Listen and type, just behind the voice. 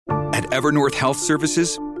At Evernorth Health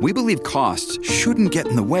Services, we believe costs shouldn't get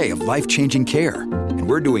in the way of life-changing care, and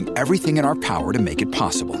we're doing everything in our power to make it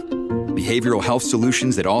possible. Behavioral health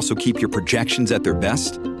solutions that also keep your projections at their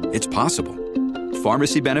best? It's possible.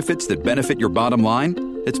 Pharmacy benefits that benefit your bottom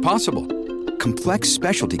line? It's possible. Complex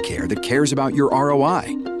specialty care that cares about your ROI?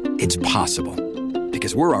 It's possible.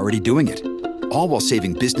 Because we're already doing it. All while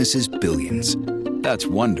saving businesses billions. That's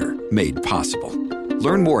Wonder made possible.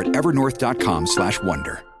 Learn more at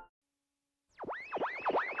evernorth.com/wonder.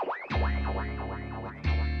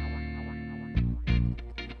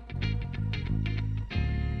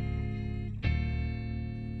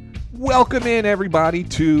 Welcome in, everybody,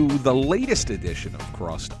 to the latest edition of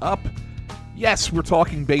Crossed Up. Yes, we're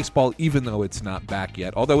talking baseball, even though it's not back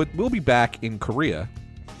yet, although it will be back in Korea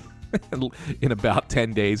in about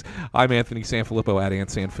 10 days. I'm Anthony Sanfilippo at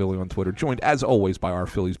AntSanPhilly on Twitter, joined, as always, by our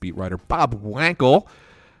Phillies beat writer, Bob Wankel.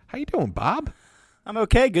 How you doing, Bob? I'm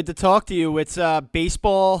okay. Good to talk to you. It's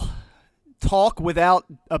baseball talk without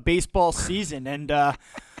a baseball season, and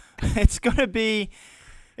it's going to be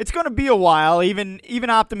a while, even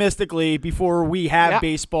optimistically, before we have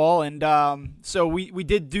baseball. And so we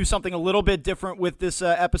did do something a little bit different with this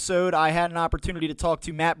episode. I had an opportunity to talk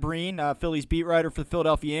to Matt Breen, Phillies beat writer for the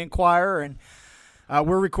Philadelphia Inquirer, and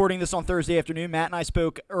we're recording this on Thursday afternoon. Matt and I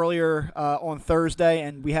spoke earlier on Thursday,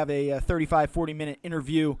 and we have a 35, 40-minute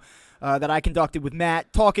interview that I conducted with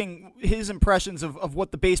Matt, talking his impressions of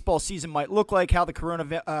what the baseball season might look like, how the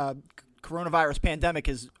coronavirus pandemic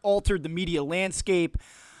has altered the media landscape,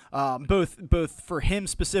 both for him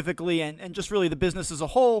specifically and just really the business as a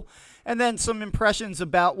whole, and then some impressions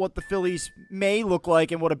about what the Phillies may look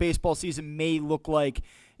like and what a baseball season may look like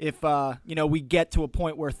if we get to a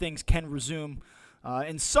point where things can resume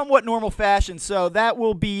in somewhat normal fashion. So that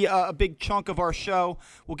will be a big chunk of our show.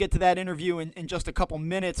 We'll get to that interview in just a couple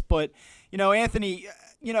minutes. But, Anthony,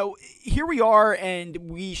 here we are, and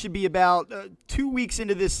we should be about 2 weeks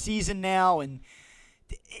into this season now. And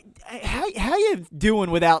how you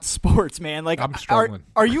doing without sports, man? Like, I'm struggling.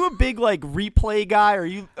 Are you a big replay guy?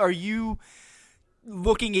 Are you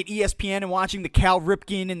looking at ESPN and watching the Cal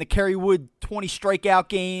Ripken and the Kerry Wood 20 strikeout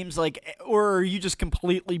games, or are you just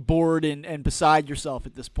completely bored and beside yourself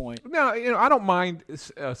at this point? No, I don't mind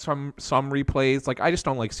some replays. I just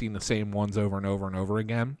don't like seeing the same ones over and over and over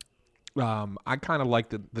again. I kind of like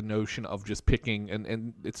the notion of just picking,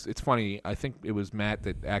 and it's funny. I think it was Matt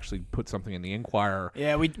that actually put something in the Inquirer.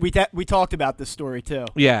 Yeah, we talked about this story too.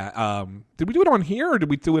 Yeah. Did we do it on here, or did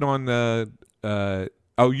we do it on the?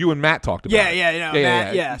 Oh, you and Matt talked about it.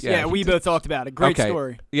 Matt, yes. Yeah, we both talked about it. Great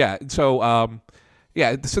story. Yeah, so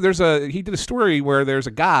so he did a story where there's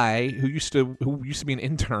a guy who used to be an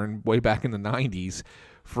intern way back in the 90s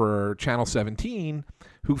for Channel 17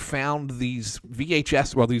 who found these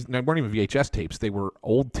VHS, these weren't even VHS tapes, they were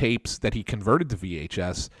old tapes that he converted to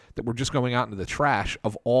VHS that were just going out into the trash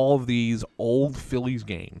of all of these old Phillies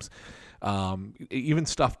games. Even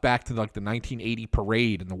stuff back to the 1980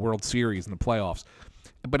 parade and the World Series and the playoffs.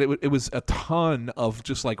 But it was a ton of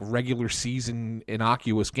just regular season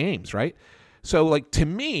innocuous games, right? So to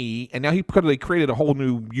me, and now he created a whole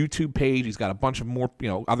new YouTube page. He's got a bunch of more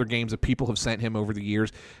other games that people have sent him over the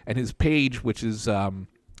years, and his page, which is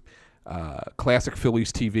Classic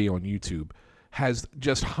Phillies TV on YouTube, has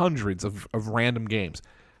just hundreds of random games.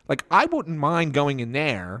 I wouldn't mind going in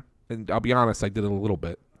there, and I'll be honest, I did it a little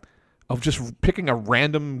bit, of just picking a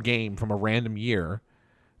random game from a random year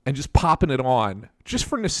and just popping it on just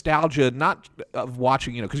for nostalgia, not of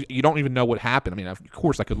watching, because you don't even know what happened. I mean, of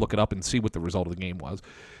course, I could look it up and see what the result of the game was,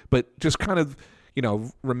 but just kind of,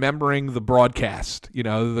 remembering the broadcast,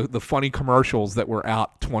 the funny commercials that were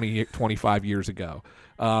out 25 years ago,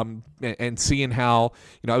 and seeing how,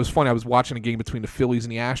 it was funny. I was watching a game between the Phillies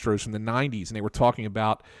and the Astros from the 90s, and they were talking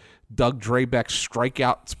about Doug Drabeck's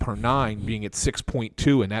strikeouts per nine being at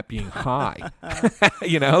 6.2 and that being high.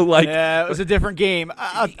 Yeah, it was a different game.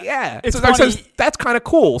 It's funny. That's kind of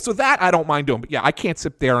cool. So that I don't mind doing. But yeah, I can't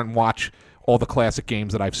sit there and watch all the classic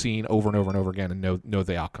games that I've seen over and over and over again and know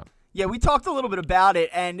the outcome. Yeah, we talked a little bit about it,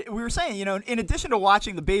 and we were saying, in addition to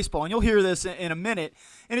watching the baseball, and you'll hear this in a minute,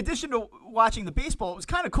 in addition to watching the baseball, it was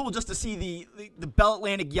kind of cool just to see the Bell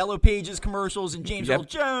Atlantic Yellow Pages commercials and James Earl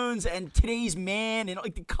Jones and Today's Man and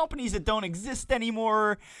the companies that don't exist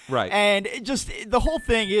anymore. Right. And the whole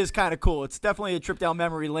thing is kind of cool. It's definitely a trip down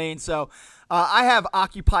memory lane. So I have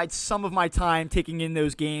occupied some of my time taking in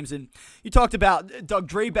those games. And you talked about Doug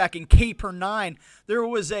Drabeck and K per nine. There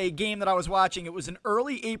was a game that I was watching. It was an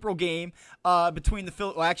early April game between the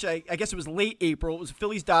Phillies. Well, actually, I guess it was late April. It was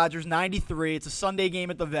Phillies-Dodgers, 93. It's a Sunday game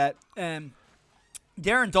at the Vet. And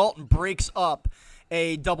Darren Daulton breaks up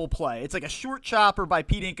a double play. It's like a short chopper by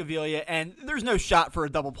Pete Incaviglia, and there's no shot for a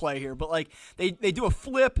double play here, but like they do a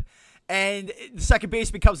flip, and the second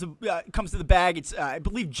baseman comes to the bag. It's I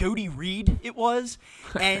believe Jody Reed it was,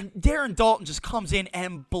 and Darren Daulton just comes in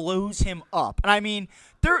and blows him up. And I mean,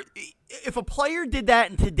 if a player did that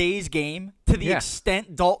in today's game to the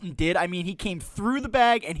extent Daulton did, I mean, he came through the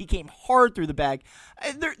bag and he came hard through the bag.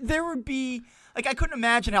 There would be like I couldn't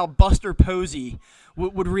imagine how Buster Posey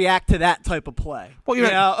would react to that type of play. Well, you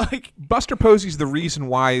know, like Buster Posey's the reason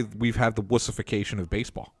why we've had the wussification of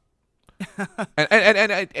baseball.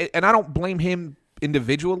 and I don't blame him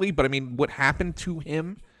individually, but I mean, what happened to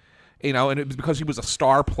him, you know, and it was because he was a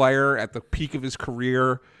star player at the peak of his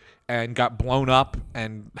career and got blown up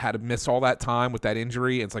and had to miss all that time with that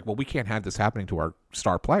injury. And it's like, well, we can't have this happening to our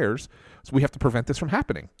star players, so we have to prevent this from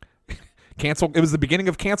happening. Cancel. It was the beginning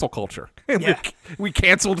of cancel culture. Yeah. we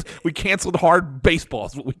canceled hard baseball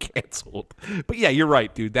is what we canceled. But yeah, you're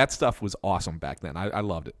right, dude. That stuff was awesome back then. I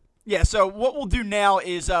loved it. Yeah, so what we'll do now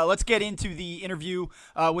is let's get into the interview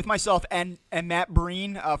with myself and Matt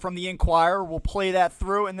Breen from the Inquirer. We'll play that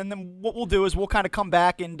through, and then what we'll do is we'll kind of come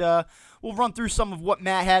back and we'll run through some of what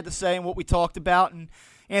Matt had to say and what we talked about. And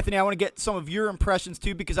Anthony, I want to get some of your impressions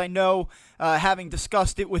too, because I know, having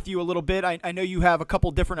discussed it with you a little bit, I know you have a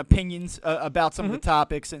couple different opinions about some of the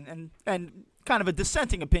topics and kind of a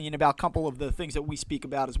dissenting opinion about a couple of the things that we speak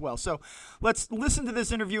about as well. So let's listen to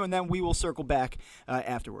this interview, and then we will circle back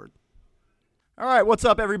afterward. All right, what's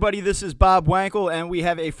up, everybody? This is Bob Wankel, and we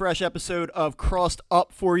have a fresh episode of Crossed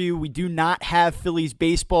Up for you. We do not have Phillies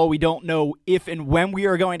baseball. We don't know if and when we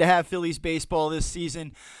are going to have Phillies baseball this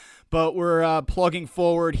season, but we're plugging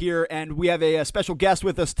forward here, and we have a special guest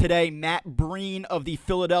with us today, Matt Breen of the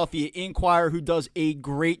Philadelphia Inquirer, who does a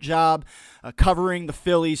great job covering the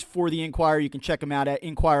Phillies for the Inquirer. You can check him out at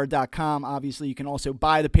Inquirer.com. Obviously, you can also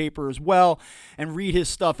buy the paper as well and read his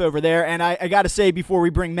stuff over there. And I got to say, before we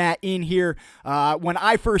bring Matt in here, when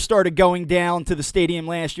I first started going down to the stadium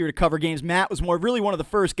last year to cover games, Matt was really one of the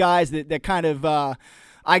first guys that kind of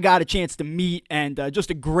I got a chance to meet, and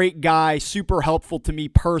just a great guy, super helpful to me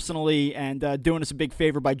personally, and doing us a big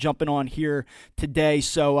favor by jumping on here today.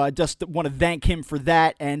 So just want to thank him for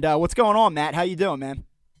that. And what's going on, Matt? How you doing, man?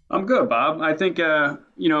 I'm good, Bob. I think,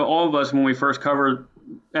 all of us, when we first covered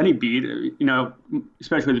any beat,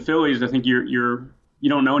 especially the Phillies, I think you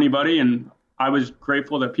don't know anybody, and I was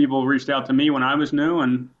grateful that people reached out to me when I was new,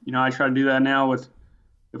 and, I try to do that now if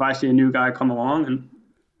I see a new guy come along, and,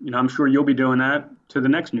 I'm sure you'll be doing that to the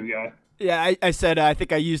next new guy. Yeah, I said I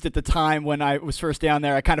think I used at the time when I was first down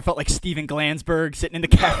there. I kind of felt like Steven Glansberg sitting in the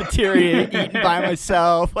cafeteria eating by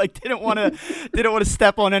myself. Like didn't want to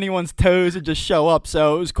step on anyone's toes and just show up.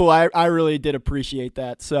 So it was cool. I really did appreciate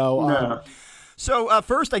that. So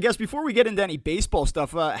first, I guess before we get into any baseball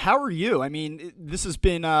stuff, how are you? I mean, this has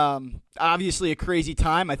been obviously a crazy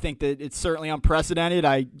time. I think that it's certainly unprecedented.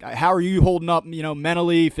 How are you holding up?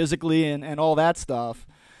 Mentally, physically, and all that stuff.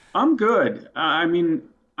 I'm good. I mean,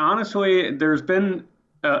 honestly, there's been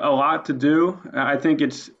a lot to do. I think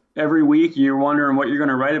it's every week you're wondering what you're going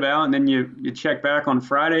to write about, and then you check back on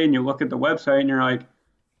Friday and you look at the website and you're like,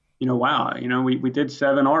 wow, we did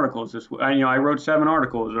 7 articles this week. I wrote 7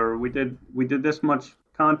 articles, or we did this much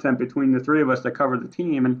content between the three of us that covered the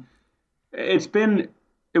team, and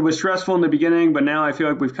it was stressful in the beginning, but now I feel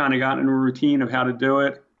like we've kind of gotten into a routine of how to do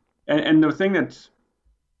it. And the thing that's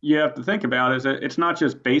you have to think about is that it's not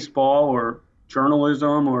just baseball or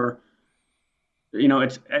journalism or,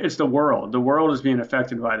 it's the world. The world is being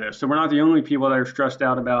affected by this. So we're not the only people that are stressed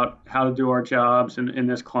out about how to do our jobs in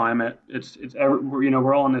this climate.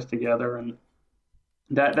 We're all in this together, and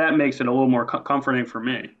that makes it a little more comforting for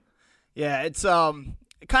me. Yeah, it's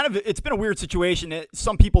it's been a weird situation.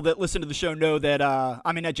 Some people that listen to the show know that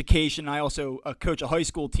I'm in education. I also coach a high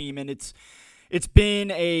school team, and it's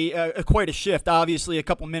been a quite a shift. Obviously, a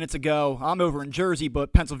couple minutes ago, I'm over in Jersey,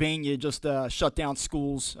 but Pennsylvania just shut down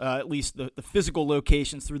schools, at least the physical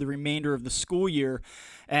locations, through the remainder of the school year.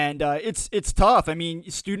 And it's tough. I mean,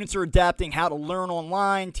 students are adapting how to learn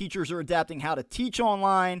online. Teachers are adapting how to teach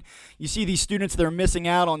online. You see these students that are missing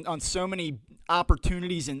out on so many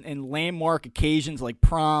opportunities and landmark occasions like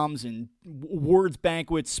proms and awards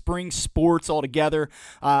banquets, spring sports all together.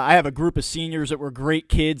 I have a group of seniors that were great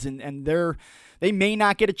kids, and they may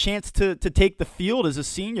not get a chance to take the field as a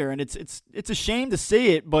senior, and it's a shame to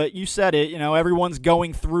see it, but you said it, everyone's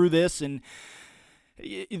going through this, and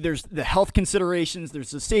there's the health considerations,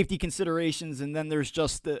 there's the safety considerations, and then there's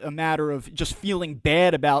just a matter of just feeling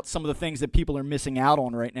bad about some of the things that people are missing out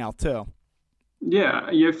on right now too. Yeah,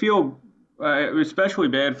 you feel especially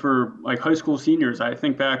bad for like high school seniors. I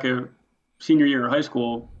think back at senior year of high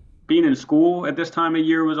school, being in school at this time of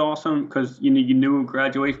year was awesome because you knew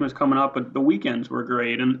graduation was coming up, but the weekends were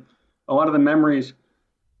great. And a lot of the memories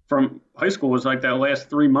from high school was like that last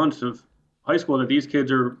 3 months of high school that these kids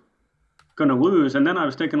are going to lose. And then I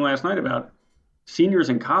was thinking last night about seniors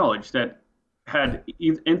in college that had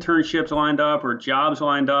internships lined up or jobs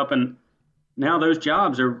lined up, and now those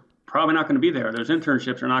jobs are probably not going to be there. Those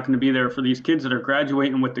internships are not going to be there for these kids that are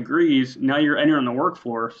graduating with degrees. Now you're entering the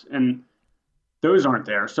workforce, and those aren't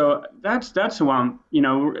there. So that's why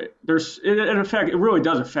it really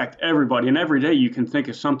does affect everybody. And every day you can think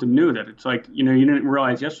of something new that it's like, you didn't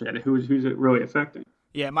realize yesterday who's it really affecting.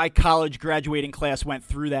 Yeah, my college graduating class went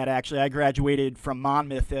through that, actually. I graduated from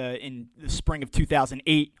Monmouth in the spring of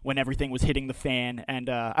 2008 when everything was hitting the fan, and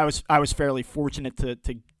I was fairly fortunate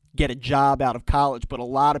to get a job out of college, but a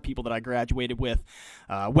lot of people that I graduated with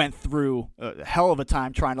went through a hell of a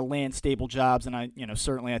time trying to land stable jobs, and I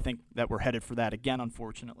think that we're headed for that again,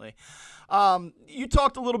 unfortunately. You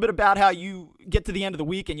talked a little bit about how you get to the end of the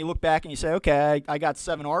week and you look back and you say, okay, I got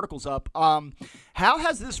 7 articles up. How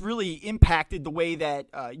has this really impacted the way that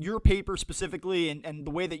your paper specifically and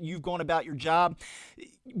the way that you've gone about your job?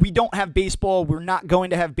 We don't have baseball. We're not going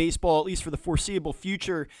to have baseball, at least for the foreseeable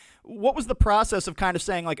future. What was the process of kind of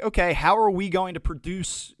saying, like, okay, how are we going to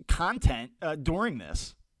produce content during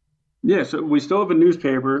this? Yeah, so we still have a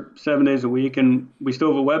newspaper 7 days a week, and we still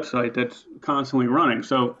have a website that's constantly running.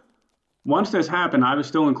 So once this happened, I was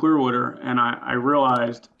still in Clearwater, and I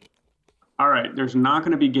realized, all right, there's not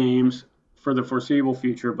going to be games for the foreseeable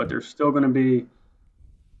future, but there's still going to be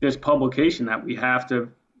this publication that we have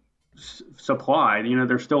to supply.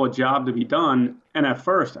 There's still a job to be done. And at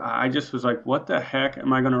first, I just was like, what the heck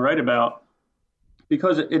am I going to write about?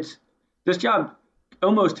 Because this job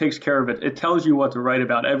almost takes care of it. It tells you what to write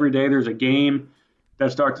about. Every day there's a game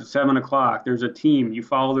that starts at 7 o'clock. There's a team. You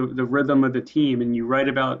follow the rhythm of the team, and you write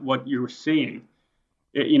about what you're seeing.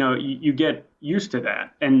 You get used to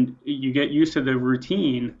that, and you get used to the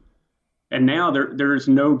routine. And now there's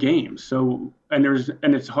no games. So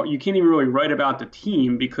it's hard, you can't even really write about the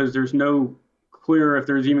team because there's no clear if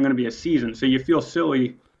there's even going to be a season. So you feel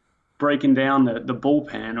silly breaking down the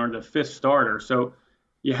bullpen or the fifth starter. So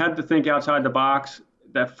you had to think outside the box.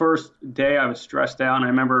 That first day I was stressed out, and I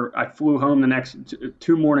remember I flew home the next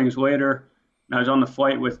 2 mornings later, and I was on the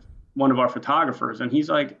flight with one of our photographers, and he's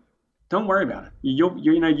like, "Don't worry about it.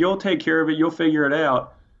 You'll take care of it. You'll figure it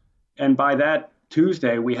out." And by that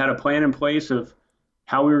Tuesday, we had a plan in place of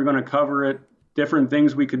how we were going to cover it, different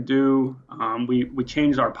things we could do. We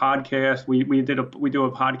changed our podcast. We do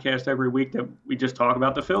a podcast every week that we just talk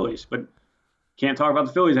about the Phillies, but can't talk about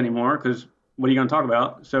the Phillies anymore because what are you going to talk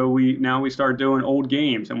about? So we start doing old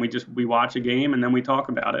games, and we watch a game and then we talk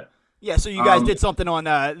about it. Yeah, so you guys did something on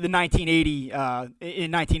the 1980 in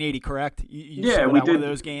 1980, correct? Yeah, we did one of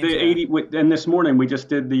those games. The 80, and this morning we just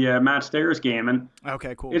did the Matt Stairs game, and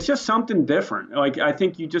okay, cool. It's just something different. Like I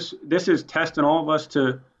think this is testing all of us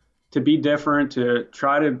to be different, to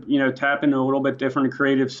try to tap into a little bit different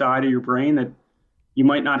creative side of your brain that you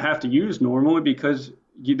might not have to use normally because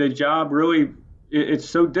the job really it's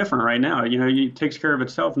so different right now. It takes care of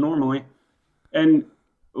itself normally, and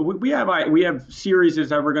we have series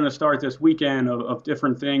that we're going to start this weekend of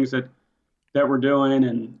different things that we're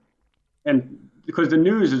doing, and because the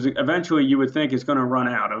news is eventually you would think is going to run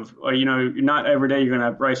out of not every day you're going to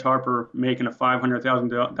have Bryce Harper making a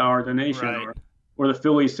 $500,000 donation, right, or the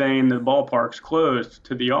Phillies saying the ballpark's closed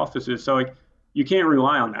to the offices. So you can't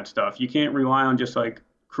rely on that stuff. You can't rely on just like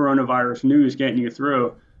coronavirus news getting you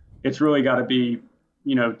through. It's really got to be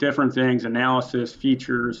different things, analysis,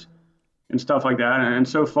 features, and stuff like that. And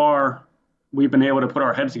so far, we've been able to put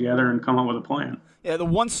our heads together and come up with a plan. Yeah, the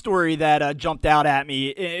one story that jumped out at me,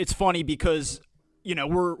 it's funny because,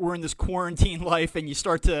 we're in this quarantine life and you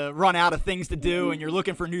start to run out of things to do and you're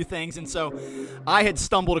looking for new things. And so I had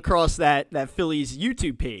stumbled across that Phillies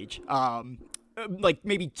YouTube page. Like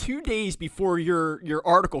maybe 2 days before your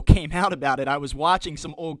article came out about it, I was watching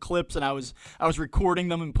some old clips and I was recording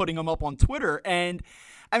them and putting them up on Twitter. And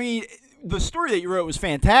I mean, the story that you wrote was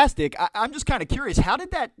fantastic. I'm just kind of curious, how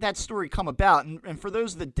did that story come about? And for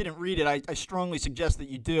those that didn't read it, I strongly suggest that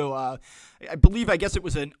you do. I guess it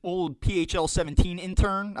was an old PHL 17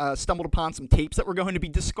 intern stumbled upon some tapes that were going to be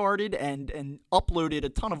discarded and uploaded a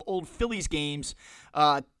ton of old Phillies games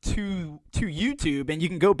to YouTube, and you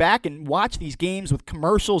can go back and watch these games with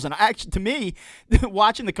commercials. And actually, to me,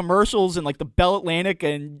 watching the commercials and like the Bell Atlantic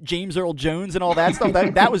and James Earl Jones and all that stuff,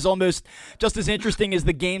 that was almost just as interesting as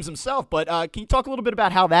the games themselves. But can you talk a little bit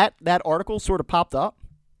about how that article sort of popped up?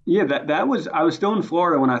 Yeah, that was, I was still in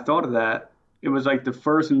Florida when I thought of that. It was like the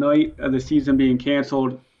first night of the season being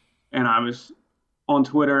canceled, and I was on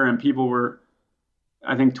Twitter, and people were,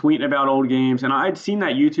 I think, tweeting about old games. And I'd seen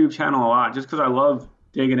that YouTube channel a lot just because I love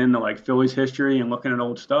digging into like Phillies history and looking at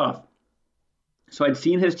old stuff. So I'd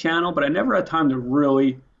seen his channel, but I never had time to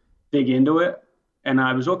really dig into it. And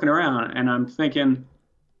I was looking around and I'm thinking,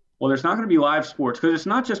 well, there's not going to be live sports because it's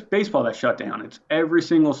not just baseball that shut down. It's every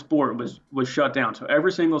single sport was shut down. So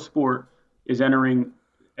every single sport is entering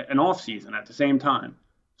an off season at the same time.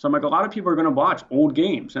 So I'm like, a lot of people are going to watch old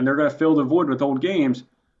games and they're going to fill the void with old games.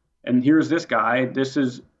 And here's this guy. This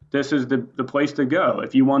is the place to go.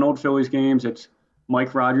 If you want old Phillies games, it's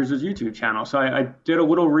Mike Rogers' YouTube channel. So I did a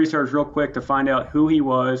little research real quick to find out who he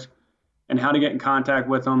was and how to get in contact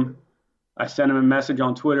with him. I sent him a message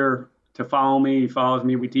on Twitter to follow me. He follows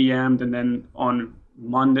me. We DM'd, and then on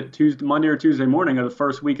Monday or Tuesday morning of the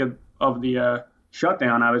first week of the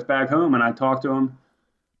shutdown, I was back home and I talked to him,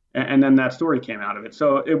 and then that story came out of it.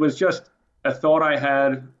 So it was just a thought I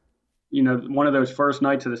had, one of those first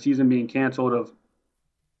nights of the season being canceled, of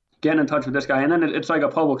getting in touch with this guy, and then it's like a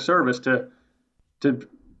public service to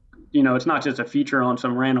it's not just a feature on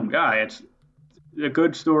some random guy. It's a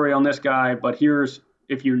good story on this guy, but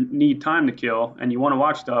if you need time to kill and you want to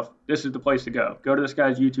watch stuff, this is the place to go. Go to this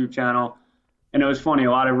guy's YouTube channel. And it was funny,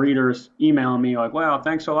 a lot of readers emailing me like, wow,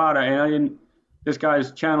 thanks a lot. This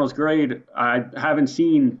guy's channel is great. I haven't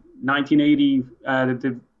seen 1980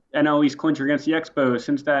 the NL East clincher against the Expos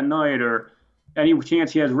since that night, or any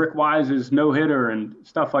chance he has Rick Wise's no-hitter and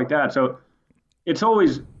stuff like that. So it's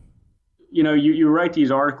always, you write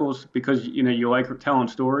these articles because, you like telling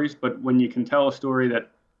stories, but when you can tell a story that,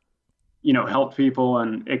 helped people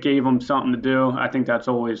and it gave them something to do, I think that's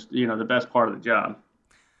always, the best part of the job.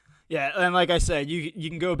 Yeah, and like I said, you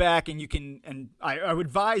can go back and I would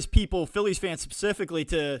advise people, Phillies fans specifically,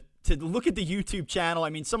 to look at the YouTube channel. I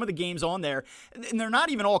mean, some of the games on there, and they're not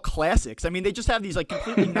even all classics. I mean, they just have these like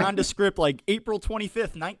completely nondescript, like April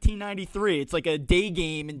 25th, 1993. It's like a day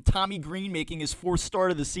game and Tommy Green making his fourth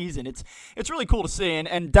start of the season. It's really cool to see,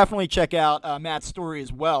 and definitely check out Matt's story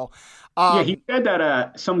as well. Yeah, he said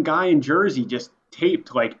that some guy in Jersey just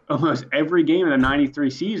taped like almost every game of the 93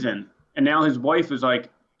 season, and now his wife is like,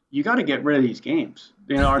 you got to get rid of these games.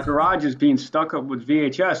 Our garage is being stuck up with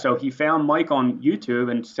VHS. So he found Mike on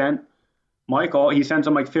YouTube and sent Mike he sends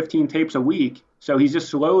him like 15 tapes a week. So he's just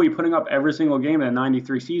slowly putting up every single game in the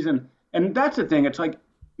 93 season. And that's the thing. It's like,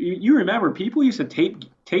 you remember, people used to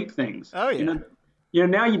tape things. Oh, yeah.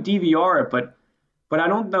 Now you DVR it, but I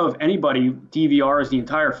don't know if anybody DVRs the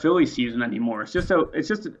entire Philly season anymore. It's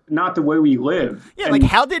just not the way we live. Yeah, like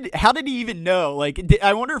how did he even know? Like,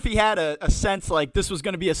 I wonder if he had a sense like this was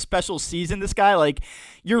going to be a special season. This guy, like,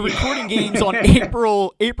 you're recording games on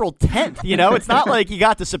April 10th. It's not like you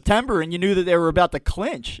got to September and you knew that they were about to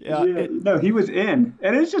clinch. No, he was in,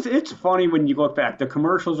 and it's funny when you look back. The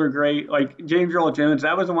commercials are great. Like James Earl Jones,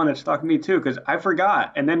 that was the one that stuck me too because I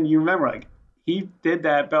forgot, and then you remember like. He did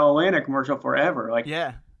that Bell Atlantic commercial forever. Like,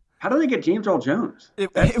 yeah. How do they get James Earl Jones?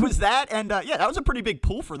 It was that, and that was a pretty big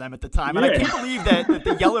pull for them at the time. And I can't believe that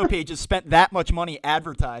the Yellow Pages spent that much money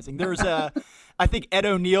advertising. There's I think Ed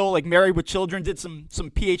O'Neill, like Married with Children, did some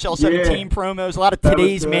PHL 17 promos, a lot of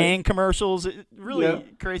Today's Man commercials. Really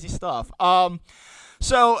crazy stuff.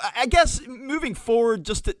 So I guess moving forward,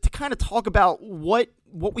 just to kind of talk about what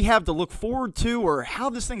we have to look forward to or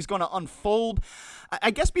how this thing's going to unfold. I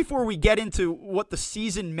guess before we get into what the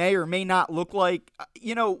season may or may not look like,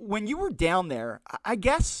 when you were down there, I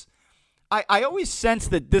guess I always sensed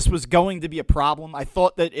that this was going to be a problem. I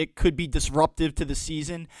thought that it could be disruptive to the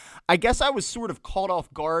season. I guess I was sort of caught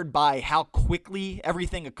off guard by how quickly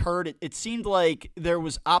everything occurred. It seemed like there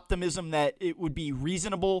was optimism that it would be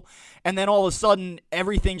reasonable, and then all of a sudden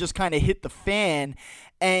everything just kind of hit the fan.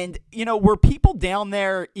 And, were people down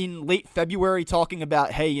there in late February talking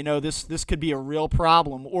about, hey, this could be a real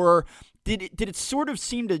problem? Or did it sort of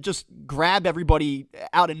seem to just grab everybody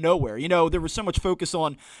out of nowhere? There was so much focus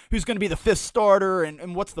on who's going to be the fifth starter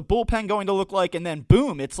and what's the bullpen going to look like. And then,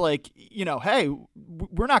 boom, it's like, hey,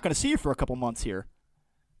 we're not going to see you for a couple months here.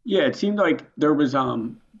 Yeah, it seemed like there was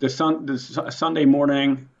the Sunday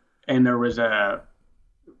morning and there was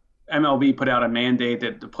MLB put out a mandate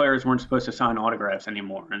that the players weren't supposed to sign autographs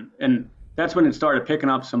anymore. And that's when it started picking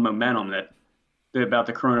up some momentum that about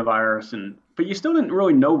the coronavirus. But you still didn't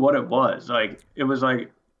really know what it was. Like, it was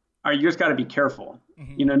like, all right, you just got to be careful.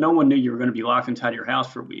 Mm-hmm. No one knew you were going to be locked inside your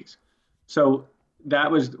house for weeks. So that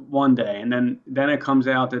was one day. And then it comes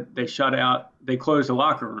out that they closed the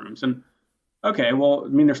locker rooms. And okay, well, I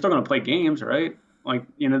mean, they're still going to play games, right? Like,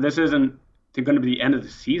 this isn't going to be the end of the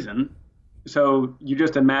season. So you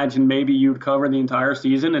just imagine maybe you'd cover the entire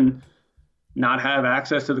season and not have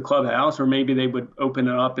access to the clubhouse, or maybe they would open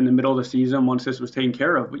it up in the middle of the season once this was taken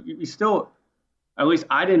care of. But you still, at least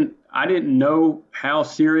I didn't know how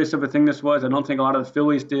serious of a thing this was. I don't think a lot of the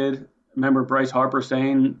Phillies did. I remember Bryce Harper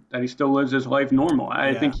saying that he still lives his life normal.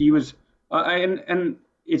 I think he was, and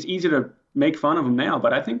it's easy to make fun of him now,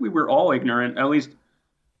 but I think we were all ignorant. At least,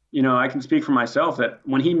 I can speak for myself that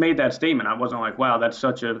when he made that statement, I wasn't like, wow, that's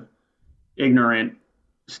such a ignorant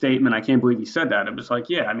statement. I can't believe he said that. It was like,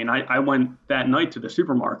 yeah, I mean, I went that night to the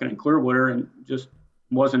supermarket in Clearwater and just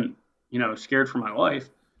wasn't, scared for my life.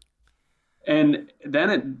 And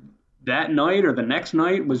then that night or the next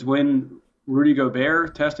night was when Rudy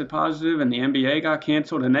Gobert tested positive and the NBA got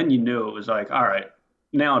canceled. And then you knew it was like, all right,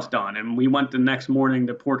 now it's done. And we went the next morning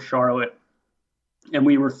to Port Charlotte, and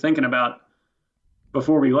we were thinking about,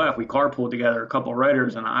 before we left, we carpooled together, a couple of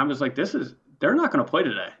writers, and I was like, they're not going to play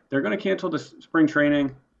today. They're going to cancel the spring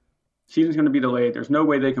training. Season's going to be delayed. There's no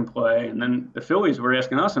way they can play. And then the Phillies were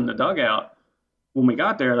asking us in the dugout when we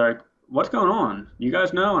got there, they're like, what's going on? You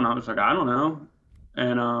guys know? And I was like, I don't know.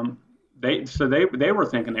 And they were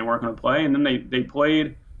thinking they weren't going to play. And then they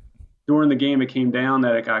played. During the game, it came down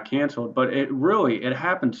that it got canceled. But it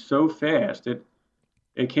happened so fast.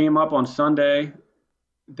 It came up on Sunday.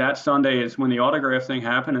 That Sunday is when the autograph thing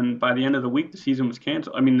happened, and by the end of the week, the season was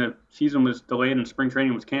canceled. I mean, the season was delayed and spring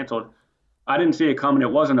training was canceled. I didn't see it coming.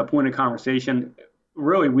 It wasn't a point of conversation.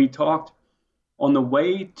 Really, we talked on the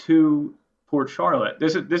way to Port Charlotte.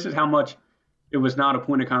 This is how much it was not a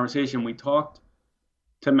point of conversation. We talked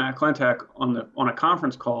to Matt Klentak on a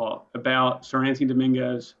conference call about Sir Anthony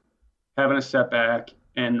Dominguez having a setback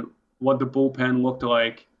and what the bullpen looked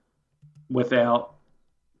like without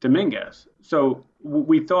Dominguez. So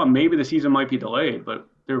we thought maybe the season might be delayed, but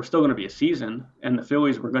there was still going to be a season, and the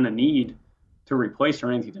Phillies were going to need to replace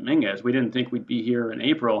Sir Anthony Dominguez. We didn't think we'd be here in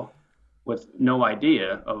April with no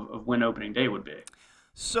idea of when opening day would be.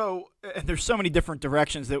 So there's so many different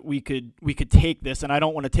directions that we could take this, and I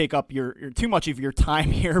don't want to take up your too much of your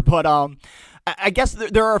time here, but I guess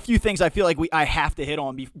there are a few things I feel like I have to hit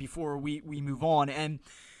on before we move on. And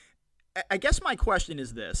I guess my question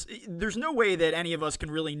is this. There's no way that any of us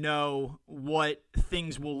can really know what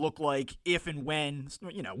things will look like if and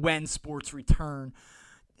when sports return.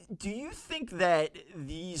 Do you think that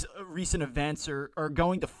these recent events are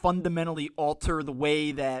going to fundamentally alter the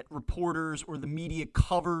way that reporters or the media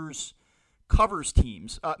covers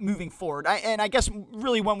teams moving forward? And I guess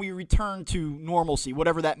really when we return to normalcy,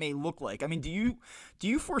 whatever that may look like. I mean, do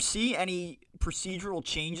you foresee any procedural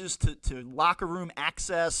changes to locker room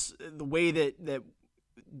access, the way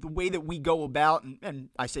that we go about, and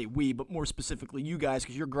I say we, but more specifically you guys,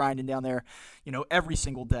 because you're grinding down there, every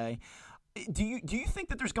single day. Do you think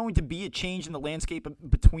that there's going to be a change in the landscape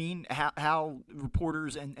between how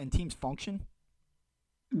reporters and teams function?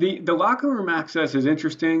 The locker room access is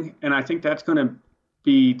interesting, and I think that's going to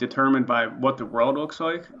be determined by what the world looks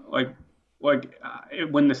like.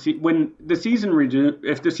 When the season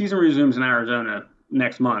if the season resumes in Arizona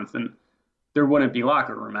next month, then there wouldn't be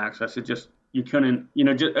locker room access. It just you couldn't,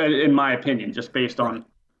 just, in my opinion, just based on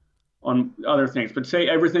other things. But say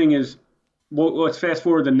everything is. Well, let's fast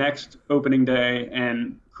forward the next opening day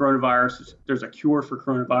and coronavirus. There's a cure for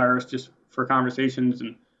coronavirus, just for conversations.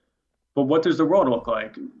 But what does the world look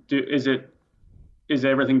like? Is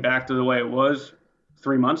everything back to the way it was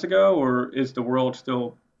 3 months ago, or is the world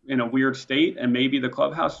still in a weird state and maybe the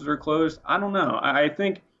clubhouses are closed? I don't know. I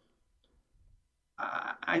think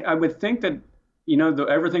I would think that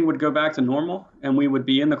everything would go back to normal and we would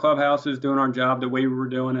be in the clubhouses doing our job the way we were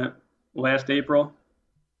doing it last April.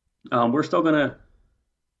 We're still going to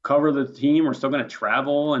cover the team. We're still going to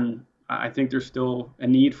travel, and I think there's still a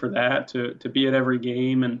need for that to be at every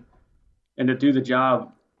game and to do the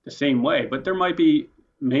job the same way. But there might be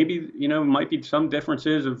some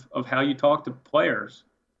differences of how you talk to players.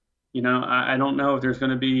 I don't know if there's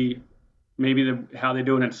going to be maybe how they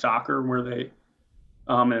do it in soccer, where they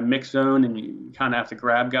in a mixed zone and you kind of have to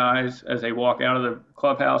grab guys as they walk out of the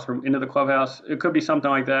clubhouse or into the clubhouse. It could be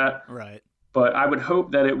something like that. Right. But I would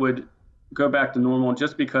hope that it would go back to normal,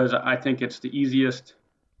 just because I think it's the easiest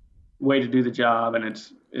way to do the job, and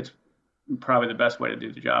it's probably the best way to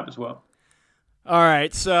do the job as well. All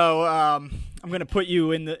right, so I'm going to put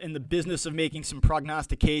you in the business of making some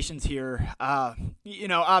prognostications here.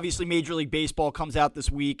 Obviously Major League Baseball comes out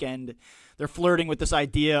this week, and they're flirting with this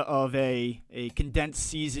idea of a condensed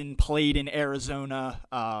season played in Arizona.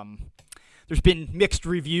 There's been mixed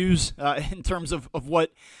reviews in terms of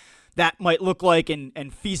what that might look like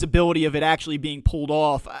and feasibility of it actually being pulled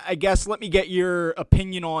off. I guess let me get your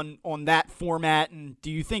opinion on that format, and do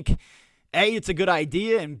you think A, it's a good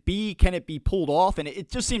idea, and B, can it be pulled off? And it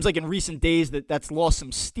just seems like in recent days that's lost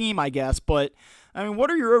some steam, I guess. But, I mean, what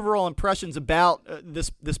are your overall impressions about this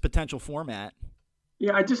potential format?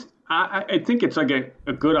 Yeah, I think it's like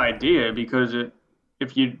a good idea because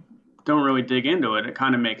if you don't really dig into it, it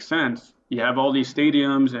kind of makes sense. You have all these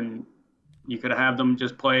stadiums, and you could have them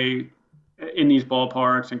just play in these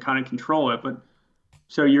ballparks and kind of control it. But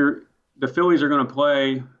so the Phillies are going to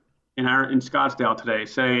play in Scottsdale today,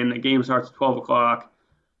 say, and the game starts at 12 o'clock.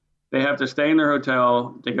 They have to stay in their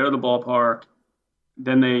hotel. They go to the ballpark.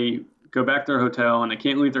 Then they go back to their hotel, and they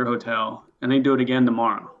can't leave their hotel. And they do it again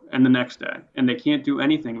tomorrow and the next day. And they can't do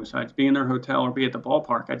anything besides be in their hotel or be at the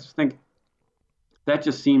ballpark. I just think that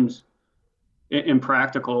just seems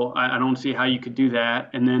impractical. I don't see how you could do that.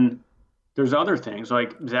 And then there's other things,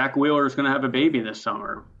 like Zach Wheeler is going to have a baby this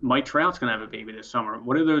summer. Mike Trout's going to have a baby this summer.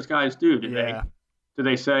 What do those guys do? Do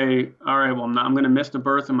they say, all right, well, I'm going to miss the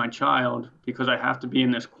birth of my child because I have to be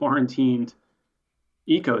in this quarantined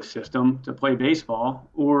ecosystem to play baseball?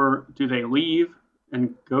 Or do they leave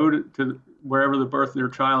and go to wherever the birth of their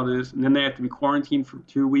child is, and then they have to be quarantined for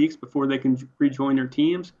 2 weeks before they can rejoin their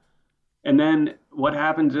teams? And then what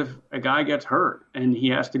happens if a guy gets hurt and he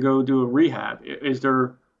has to go do a rehab?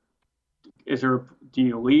 Do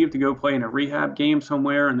you leave to go play in a rehab game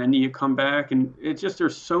somewhere, and then do you come back? And it's just,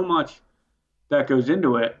 there's so much that goes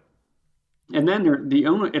into it. And then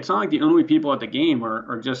it's not like the only people at the game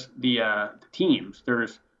are just the teams.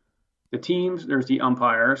 There's the teams, there's the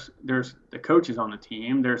umpires, there's the coaches on the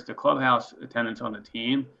team, there's the clubhouse attendants on the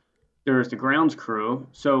team, there's the grounds crew.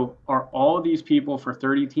 So are all of these people for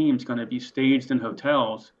 30 teams going to be staged in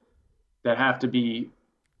hotels that have to be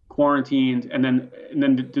quarantined? And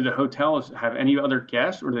then do the hotels have any other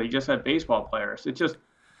guests, or do they just have baseball players? It's just,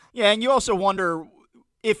 yeah. And you also wonder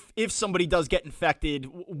if somebody does get infected,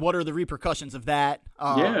 what are the repercussions of that?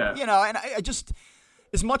 Yeah. And I just,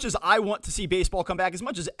 as much as I want to see baseball come back, as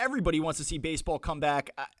much as everybody wants to see baseball come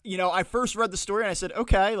back, I first read the story and I said,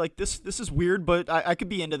 okay, like this is weird, but I could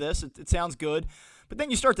be into this. It sounds good. But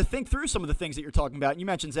then you start to think through some of the things that you're talking about. And you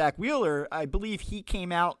mentioned Zach Wheeler. I believe he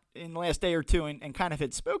came out in the last day or two and kind of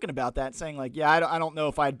had spoken about that, saying like, yeah, I don't know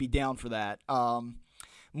if I'd be down for that,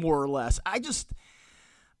 more or less.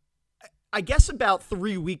 I guess about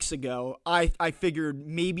 3 weeks ago, I figured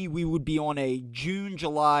maybe we would be on a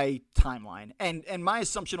June-July timeline. And my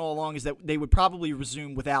assumption all along is that they would probably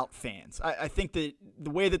resume without fans. I think that the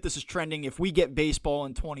way that this is trending, if we get baseball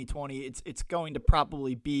in 2020, it's going to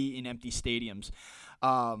probably be in empty stadiums.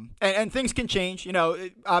 And things can change.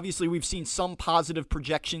 Obviously we've seen some positive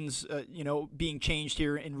projections, being changed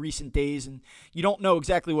here in recent days. And you don't know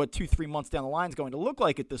exactly what 2-3 months down the line is going to look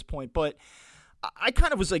like at this point. But I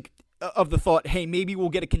kind of was like, of the thought, hey, maybe we'll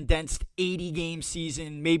get a condensed 80-game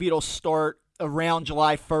season. Maybe it'll start around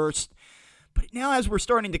July 1st. But now as we're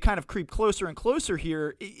starting to kind of creep closer and closer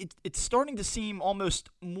here, it's starting to seem almost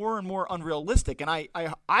more and more unrealistic. And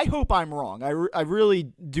I hope I'm wrong. I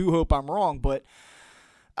really do hope I'm wrong. But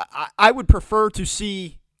I would prefer to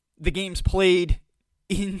see the games played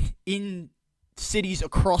in cities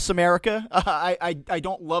across America. I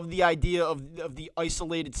don't love the idea of the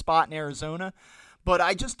isolated spot in Arizona. But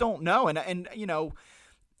I just don't know. And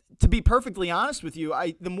to be perfectly honest with you,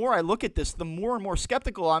 the more I look at this, the more and more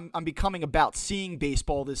skeptical I'm becoming about seeing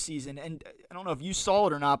baseball this season. And I don't know if you saw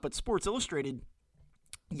it or not, but Sports Illustrated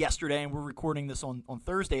yesterday, and we're recording this on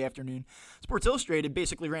Thursday afternoon, Sports Illustrated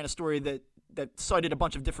basically ran a story that cited a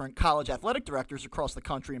bunch of different college athletic directors across the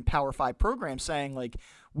country and Power 5 programs saying, like,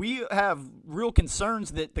 we have real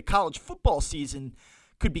concerns that the college football season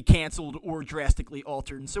could be canceled or drastically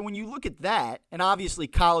altered. And so when you look at that, and obviously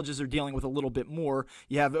colleges are dealing with a little bit more,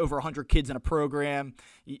 you have over 100 kids in a program,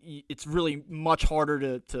 it's really much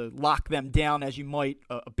harder to lock them down as you might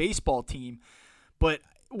a baseball team. But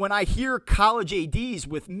when I hear college ADs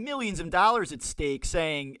with millions of dollars at stake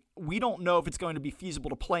saying, we don't know if it's going to be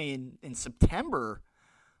feasible to play in September,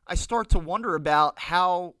 I start to wonder about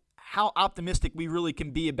how optimistic we really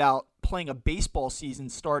can be about playing a baseball season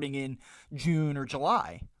starting in June or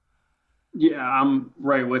July. Yeah, I'm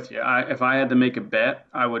right with you. If I had to make a bet,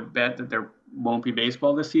 I would bet that there won't be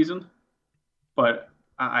baseball this season. But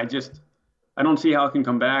I don't see how it can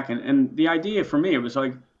come back. And the idea for me, it was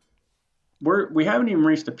like, we haven't even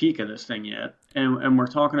reached the peak of this thing yet. And we're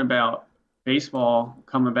talking about baseball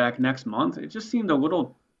coming back next month. It just seemed a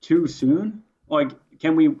little too soon. Like,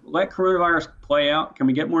 can we let coronavirus play out? Can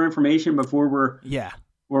we get more information before we're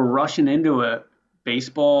rushing into a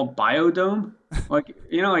baseball biodome?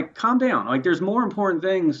 Like, calm down. Like, there's more important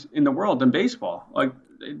things in the world than baseball. Like,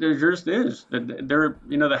 there just is.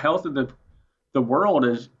 The health of the world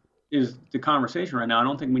is the conversation right now. I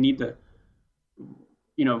don't think we need to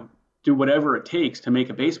do whatever it takes to make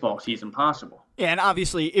a baseball season possible. Yeah, and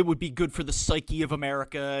obviously it would be good for the psyche of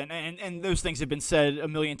America, and those things have been said a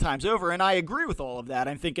million times over, and I agree with all of that.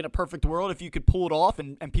 I think in a perfect world, if you could pull it off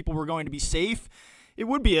and people were going to be safe, it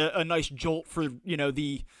would be a nice jolt for,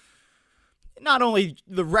 the not only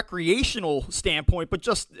the recreational standpoint, but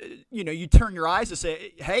just, you turn your eyes to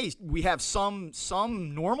say, hey, we have some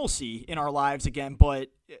normalcy in our lives again, but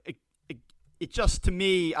it just, to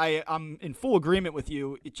me, I'm in full agreement with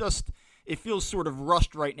you. It feels sort of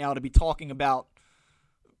rushed right now to be talking about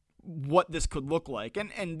what this could look like.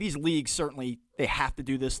 And these leagues, certainly, they have to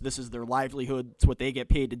do this. This is their livelihood. It's what they get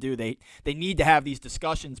paid to do. They need to have these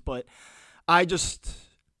discussions, but I'm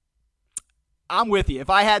with you.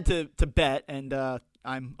 If I had to bet, and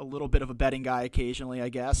I'm a little bit of a betting guy occasionally, I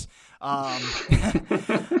guess.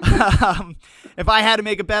 If I had to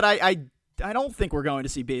make a bet, I don't think we're going to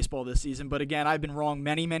see baseball this season. But again, I've been wrong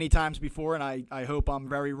many, many times before, and I hope I'm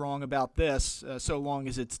very wrong about this, so long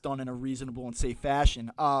as it's done in a reasonable and safe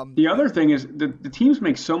fashion. The other thing is the teams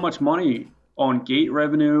make so much money on gate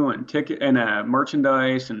revenue and ticket and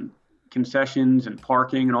merchandise and concessions and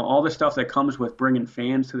parking and all the stuff that comes with bringing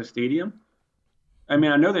fans to the stadium. I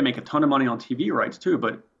mean, I know they make a ton of money on TV rights too,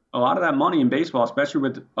 but a lot of that money in baseball, especially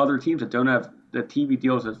with other teams that don't have the TV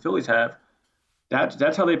deals that the Phillies have,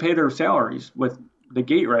 that's how they pay their salaries, with the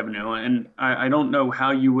gate revenue. And I don't know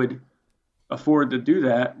how you would afford to do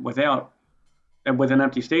that with an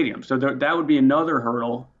empty stadium. So that would be another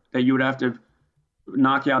hurdle that you would have to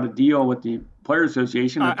knock out a deal with the Players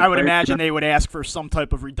Association. I would imagine they would ask for some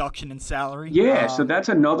type of reduction in salary. Yeah, so that's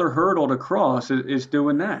another hurdle to cross is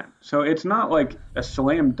doing that. So it's not like a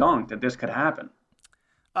slam dunk that this could happen.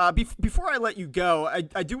 Before I let you go,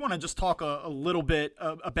 I do want to just talk a little bit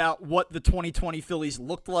about what the 2020 Phillies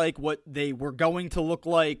looked like, what they were going to look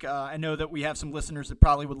like. I know that we have some listeners that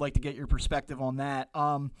probably would like to get your perspective on that.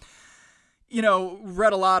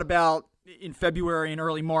 Read a lot about in February and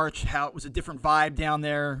early March how it was a different vibe down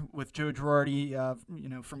there with Joe Girardi,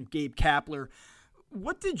 from Gabe Kapler.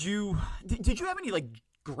 What did you have any like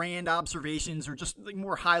grand observations or just like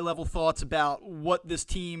more high level thoughts about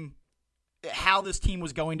how this team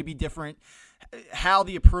was going to be different, how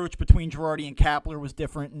the approach between Girardi and Kapler was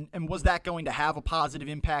different, and was that going to have a positive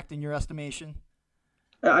impact in your estimation?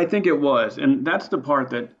 I think it was, and that's the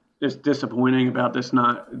part that is disappointing about this,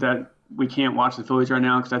 not that we can't watch the Phillies right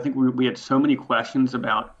now, because I think we had so many questions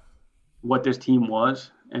about what this team was,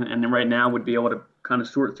 and right now would be able to kind of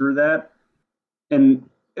sort through that. And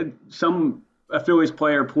a Phillies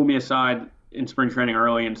player pulled me aside in spring training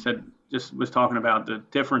early and was talking about the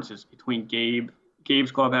differences between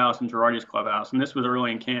Gabe's clubhouse and Girardi's clubhouse. And this was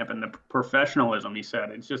early in camp, and the professionalism, he said,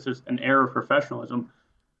 it's just an air of professionalism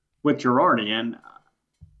with Girardi. And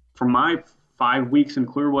for my 5 weeks in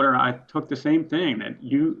Clearwater, I took the same thing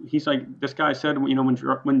he's like, this guy said,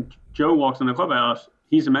 when Joe walks in the clubhouse,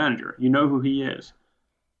 he's a manager. You know who he is.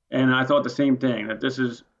 And I thought the same thing, that this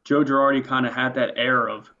is Joe Girardi kind of had that air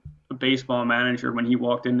of a baseball manager when he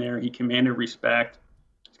walked in there. He commanded respect.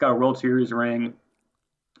 He's got a World Series ring.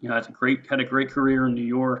 Had a great career in New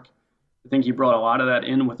York. I think he brought a lot of that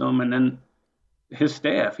in with him. And then his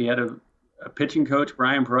staff, he had a pitching coach,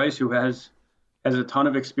 Brian Price, who has a ton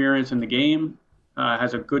of experience in the game,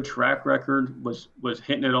 has a good track record, was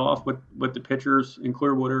hitting it off with the pitchers in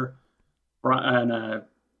Clearwater. And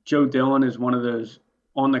Joe Dillon is one of those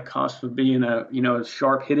on the cusp of being a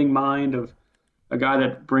sharp hitting mind, of a guy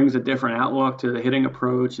that brings a different outlook to the hitting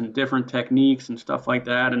approach and different techniques and stuff like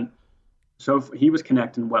that. And so he was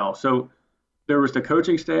connecting well. So there was the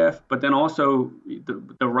coaching staff, but then also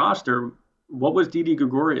the roster. What was Didi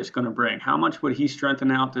Gregorius going to bring? How much would he stretch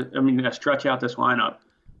out this lineup?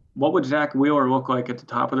 What would Zach Wheeler look like at the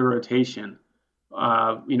top of the rotation?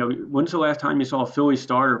 When's the last time you saw a Philly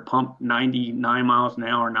starter pump 99 miles an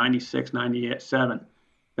hour, 96, 97?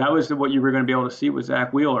 That was what you were going to be able to see with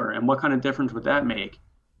Zach Wheeler, and what kind of difference would that make?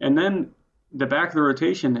 And then the back of the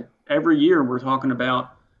rotation, every year we're talking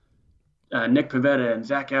about Nick Pivetta and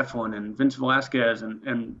Zach Eflin and Vince Velasquez,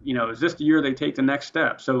 and is this the year they take the next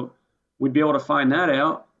step? So we'd be able to find that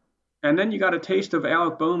out. And then you got a taste of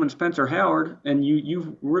Alec Bohm and Spencer Howard, and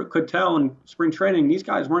you could tell in spring training these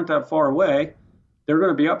guys weren't that far away. They're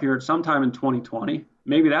going to be up here at sometime in 2020.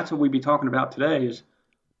 Maybe that's what we'd be talking about today, is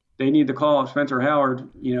they need to call up Spencer Howard,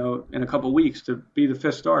 in a couple of weeks to be the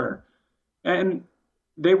fifth starter. And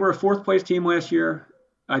they were a fourth-place team last year.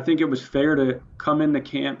 I think it was fair to come into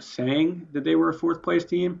camp saying that they were a fourth-place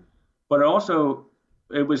team, but also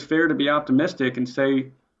it was fair to be optimistic and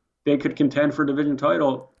say they could contend for a division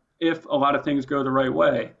title if a lot of things go the right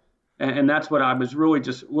way. And that's what I was really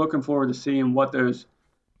just looking forward to seeing, what those,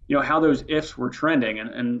 how those ifs were trending.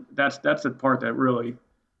 And that's the part that really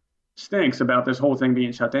stinks about this whole thing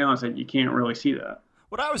being shut down, is that you can't really see that.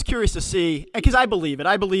 What I was curious to see, because I believe it,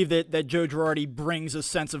 I believe that Joe Girardi brings a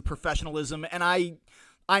sense of professionalism, and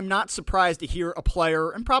I'm not surprised to hear a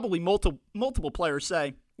player, and probably multiple players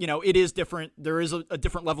say, it is different. There is a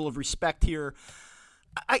different level of respect here.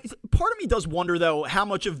 Part of me does wonder, though, how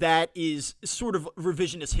much of that is sort of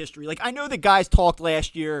revisionist history. Like, I know that guys talked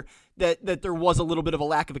last year that there was a little bit of a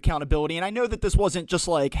lack of accountability, and I know that this wasn't just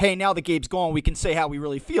like, hey, now that Gabe's gone, we can say how we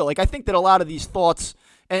really feel. Like, I think that a lot of these thoughts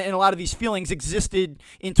and a lot of these feelings existed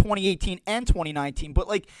in 2018 and 2019. But,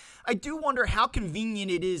 like, I do wonder how convenient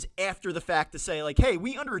it is after the fact to say, like, hey,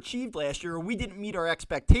 we underachieved last year, or we didn't meet our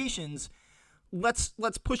expectations. Let's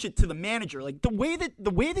push it to the manager. Like, the way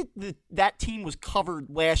that team was covered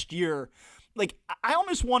last year, like, I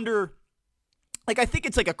almost wonder, like, I think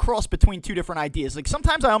it's like a cross between two different ideas. Like,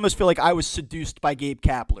 sometimes I almost feel like I was seduced by Gabe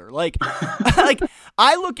Kapler. Like, like,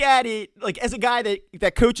 I look at it, like, as a guy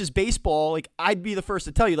that coaches baseball, like, I'd be the first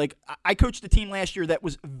to tell you, like, I coached a team last year that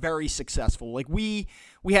was very successful. Like, we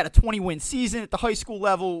had a 20-win season at the high school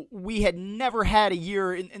level. We had never had a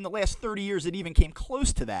year in the last 30 years that even came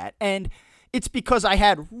close to that. And it's because I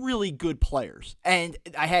had really good players, and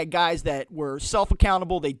I had guys that were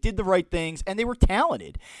self-accountable, they did the right things, and they were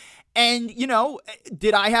talented. And,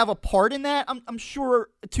 did I have a part in that? I'm sure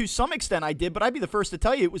to some extent I did, but I'd be the first to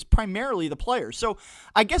tell you it was primarily the players. So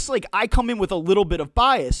I guess, like, I come in with a little bit of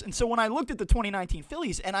bias. And so when I looked at the 2019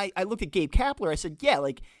 Phillies and I looked at Gabe Kapler, I said, yeah,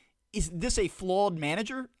 like, is this a flawed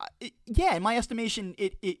manager? Yeah, in my estimation,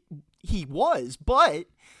 he was, but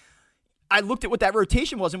I looked at what that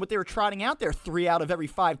rotation was and what they were trotting out there 3 out of every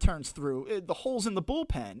 5 turns through, the holes in the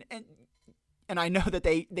bullpen. And I know that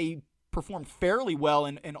they performed fairly well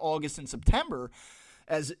in August and September,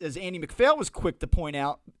 as Andy McPhail was quick to point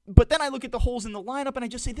out. But then I look at the holes in the lineup and I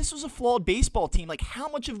just say, this was a flawed baseball team. Like, how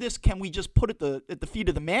much of this can we just put at the feet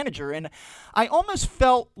of the manager? And I almost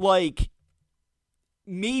felt like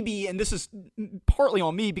maybe, and this is partly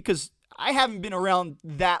on me because I haven't been around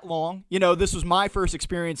that long. This was my first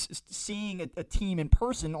experience seeing a team in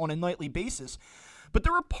person on a nightly basis. But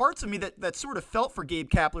there were parts of me that sort of felt for Gabe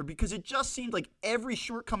Kapler because it just seemed like every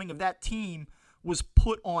shortcoming of that team was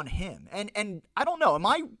put on him. And I don't know,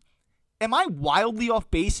 am I wildly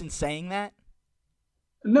off base in saying that?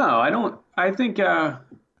 No, I don't. I think,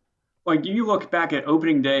 like, you look back at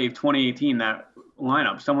opening day of 2018, that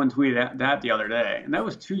lineup, someone tweeted that the other day, and that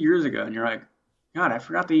was 2 years ago, and you're like, God, I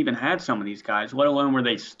forgot they even had some of these guys, let alone were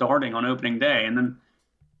they starting on opening day. And then,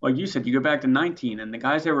 like you said, you go back to 19, and the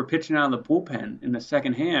guys that were pitching out of the bullpen in the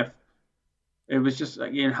second half, it was just,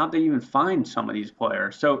 how'd they even find some of these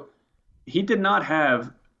players? So he did not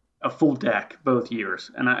have a full deck both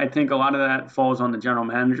years. And I think a lot of that falls on the general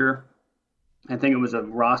manager. I think it was a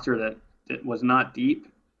roster that was not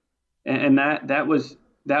deep. And that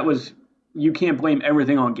was you can't blame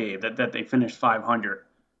everything on Gabe, that they finished 500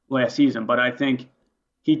 last season, but I think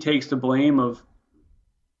he takes the blame of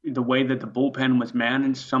the way that the bullpen was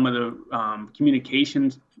managed, some of the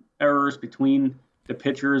communications errors between the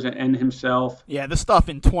pitchers and himself. Yeah, the stuff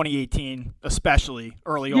in 2018, especially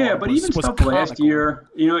early on. Yeah, but even stuff comical. Last year,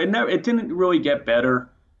 it didn't really get better.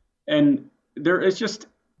 And it's just,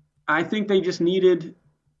 I think they just needed,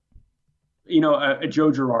 a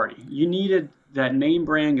Joe Girardi. You needed that name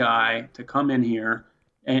brand guy to come in here.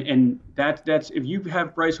 And that's if you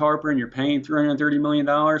have Bryce Harper and you're paying $330 million,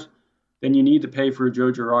 then you need to pay for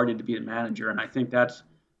Joe Girardi to be the manager. And I think that's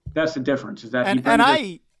the difference. Is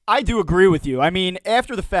that I do agree with you. I mean,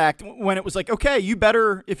 after the fact, when it was like, okay, you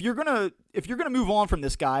better if you're gonna move on from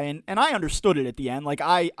this guy, and I understood it at the end. Like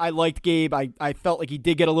I liked Gabe. I felt like he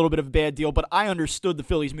did get a little bit of a bad deal, but I understood the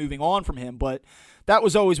Phillies moving on from him. But that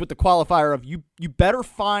was always with the qualifier of you better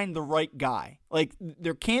find the right guy. Like,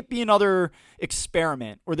 there can't be another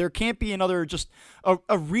experiment, or there can't be another just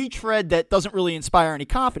a retread that doesn't really inspire any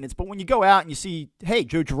confidence. But when you go out and you see, hey,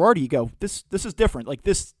 Joe Girardi, you go, this is different. Like,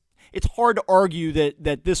 this, it's hard to argue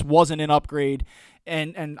that this wasn't an upgrade.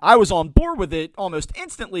 And I was on board with it almost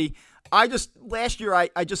instantly. Last year,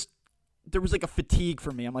 there was like a fatigue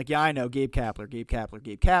for me. I'm like, yeah, I know, Gabe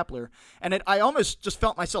Kapler. And I almost just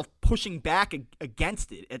felt myself pushing back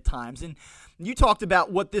against it at times. And you talked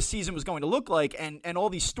about what this season was going to look like and all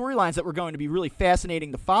these storylines that were going to be really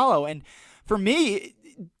fascinating to follow. And for me,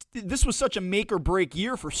 this was such a make or break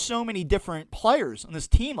year for so many different players on this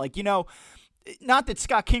team. Like, not that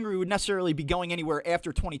Scott Kingery would necessarily be going anywhere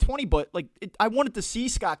after 2020, but I wanted to see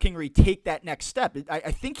Scott Kingery take that next step.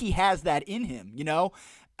 I think he has that in him,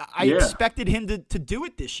 I expected him to do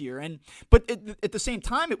it this year. But at the same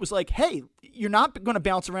time, it was like, hey, you're not going to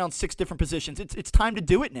bounce around 6 different positions. It's time to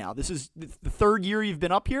do it now. This is the 3rd year you've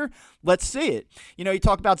been up here. Let's see it. You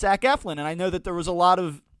talk about Zach Eflin, and I know that there was a lot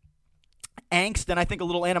of angst and I think a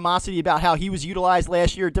little animosity about how he was utilized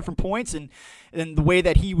last year at different points and the way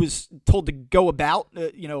that he was told to go about,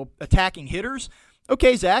 attacking hitters.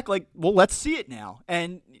 Okay, Zach, let's see it now.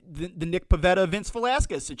 And the Nick Pivetta, Vince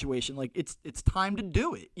Velasquez situation, it's time to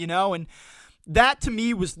do it, and that to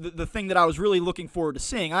me was the thing that I was really looking forward to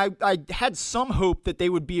seeing. I had some hope that they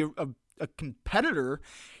would be a competitor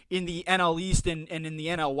in the NL East and in the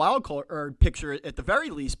NL wildcard picture at the very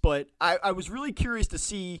least, but I was really curious to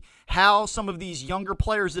see how some of these younger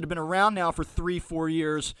players that have been around now for 3-4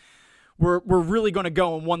 years we're really going to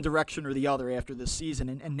go in one direction or the other after this season,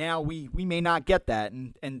 and now we may not get that,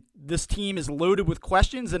 and this team is loaded with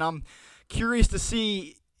questions, and I'm curious to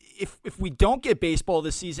see if we don't get baseball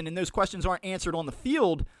this season and those questions aren't answered on the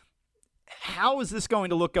field, how is this going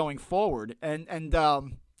to look going forward? And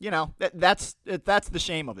that's the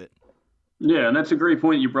shame of it. Yeah, and that's a great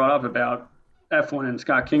point you brought up about Eflin and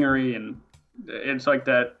Scott Kingery, and it's like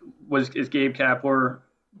that. Is Gabe Kapler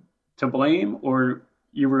to blame, or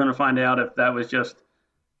you were going to find out if that was just,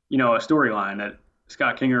 a storyline that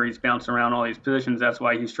Scott Kingery's bouncing around all these positions. That's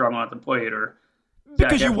why he's struggling at the plate, or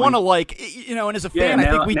because you want to and as a fan, I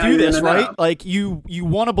think we do this, right? You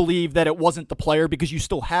want to believe that it wasn't the player because you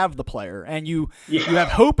still have the player and you have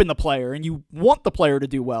hope in the player and you want the player to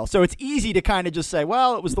do well. So it's easy to kind of just say,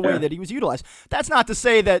 well, it was the way that he was utilized. That's not to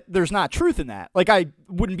say that there's not truth in that. I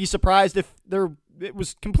wouldn't be surprised if it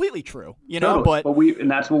was completely true, totally. But and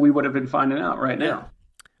that's what we would have been finding out right now.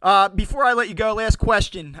 Before I let you go, last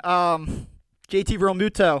question. JT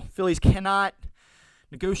Realmuto, Phillies cannot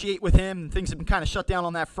negotiate with him. Things have been kind of shut down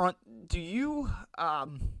on that front. Do you,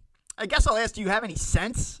 I guess I'll ask, do you have any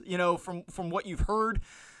sense, from what you've heard?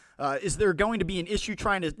 Is there going to be an issue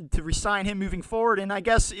trying to re-sign him moving forward? And I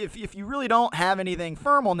guess if you really don't have anything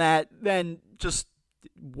firm on that, then just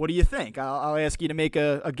what do you think? I'll ask you to make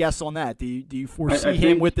a guess on that. Do you foresee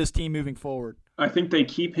him with this team moving forward? I think they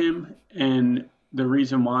keep him, and the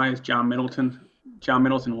reason why is John Middleton. John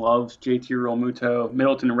Middleton loves JT Realmuto.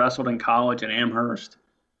 Middleton wrestled in college at Amherst.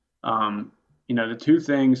 The two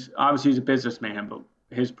things, obviously he's a businessman, but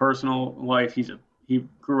his personal life, he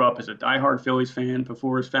grew up as a diehard Phillies fan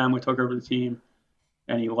before his family took over the team,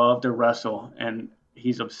 and he loved to wrestle, and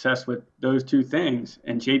he's obsessed with those two things.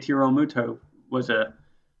 And JT Realmuto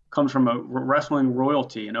comes from a wrestling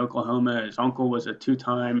royalty in Oklahoma. His uncle was a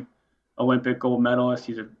 2-time Olympic gold medalist.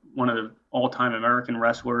 He's one of the all-time American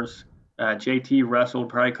wrestlers. JT wrestled,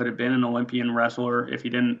 probably could have been an Olympian wrestler if he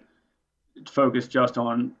didn't focus just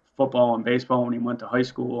on football and baseball when he went to high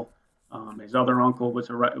school. His other uncle was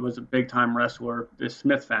a big-time wrestler. The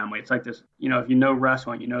Smith family. It's like this, if you know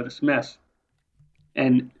wrestling, you know the Smiths.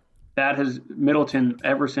 And that has Middleton,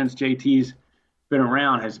 ever since JT's been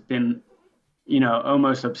around, has been,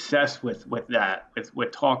 almost obsessed with that,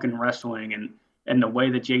 with talking wrestling and the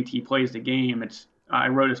way that JT plays the game. I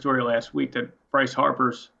wrote a story last week that Bryce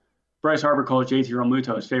Harper calls JT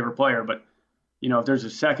Realmuto his favorite player, but if there's a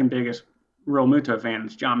second biggest Realmuto fan,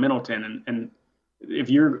 it's John Middleton. And if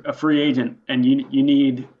you're a free agent and you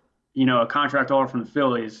need a contract offer from the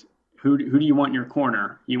Phillies, who do you want in your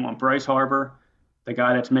corner? You want Bryce Harper, the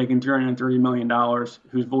guy that's making $330 million,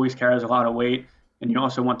 whose voice carries a lot of weight, and you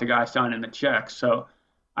also want the guy signing the check. So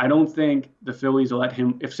I don't think the Phillies will let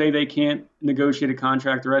him, if say they can't negotiate a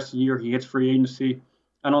contract the rest of the year, he hits free agency,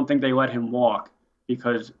 I don't think they let him walk,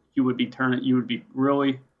 because you would be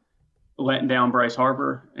really letting down Bryce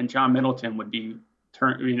Harper, and John Middleton would be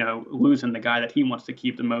losing the guy that he wants to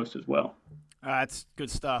keep the most as well. That's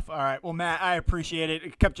good stuff. All right. Well, Matt, I appreciate it.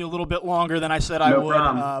 It kept you a little bit longer than I said I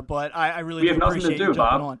would, but I really do appreciate you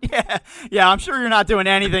jumping on. Yeah, I'm sure you're not doing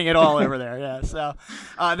anything at all over there. Yeah. So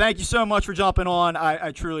thank you so much for jumping on.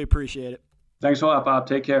 I truly appreciate it. Thanks a lot, Bob.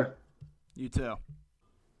 Take care. You too.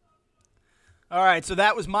 All right, so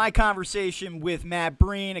that was my conversation with Matt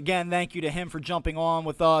Breen. Again, thank you to him for jumping on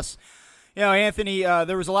with us. Anthony,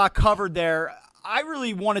 there was a lot covered there. I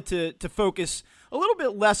really wanted to focus a little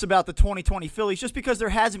bit less about the 2020 Phillies, just because there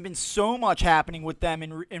hasn't been so much happening with them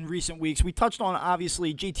in recent weeks. We touched on,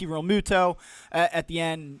 obviously, JT Realmuto at the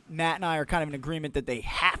end. Matt and I are kind of in agreement that they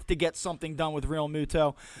have to get something done with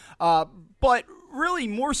Realmuto. But really,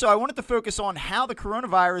 more so, I wanted to focus on how the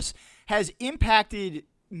coronavirus has impacted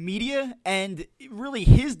media and really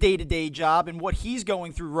his day-to-day job and what he's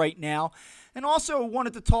going through right now. And also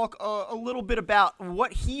wanted to talk a little bit about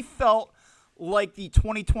what he felt like the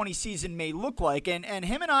 2020 season may look like. And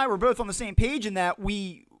him and I were both on the same page in that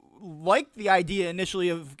we liked the idea initially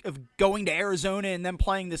of going to Arizona and then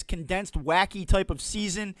playing this condensed, wacky type of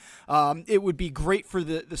season. It would be great for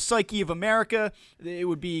the psyche of America. It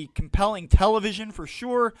would be compelling television for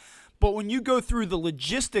sure. But when you go through the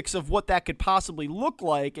logistics of what that could possibly look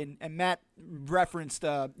like, and Matt referenced,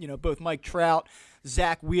 both Mike Trout,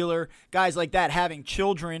 Zach Wheeler, guys like that having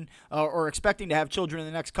children or expecting to have children in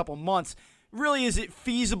the next couple months, really is it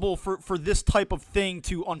feasible for this type of thing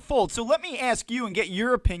to unfold? So let me ask you and get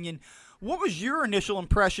your opinion. What was your initial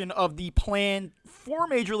impression of the plan for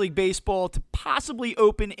Major League Baseball to possibly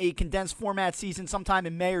open a condensed format season sometime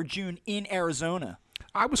in May or June in Arizona?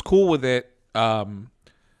 I was cool with it.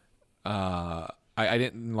 I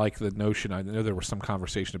didn't like the notion. I know there was some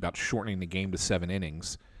conversation about shortening the game to 7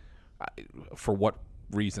 innings. For what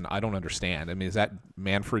reason, I don't understand. I mean, is that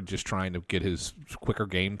Manfred just trying to get his quicker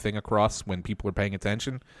game thing across when people are paying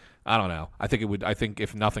attention? I don't know. I think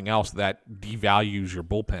if nothing else, that devalues your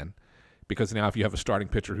bullpen, because now if you have a starting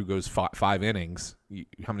pitcher who goes 5 innings,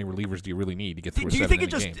 how many relievers do you really need to get through a 7-inning game?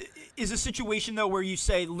 Do you think it just is a situation though where you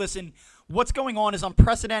say, listen, what's going on is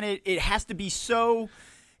unprecedented. It has to be so.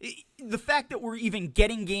 The fact that we're even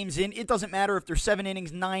getting games in, it doesn't matter if they're 7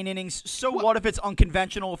 innings, 9 innings. So what if it's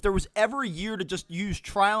unconventional? If there was ever a year to just use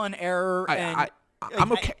trial and error,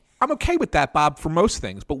 I'm okay. I'm okay with that, Bob, for most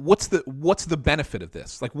things. But what's the benefit of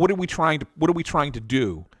this? Like, what are we trying to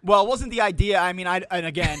do? Well, it wasn't the idea. I mean, I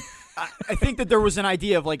think that there was an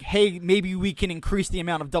idea of like, hey, maybe we can increase the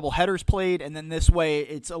amount of doubleheaders played, and then this way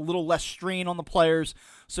it's a little less strain on the players.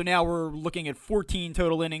 So now we're looking at 14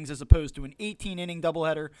 total innings as opposed to an 18-inning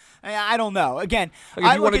doubleheader. I don't know. Again,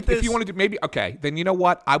 if you wanted to, maybe okay. Then you know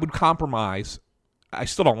what? I would compromise. I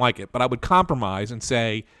still don't like it, but I would compromise and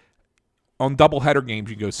say on doubleheader games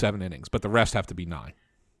you go 7 innings, but the rest have to be 9.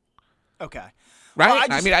 Okay. Right? Well,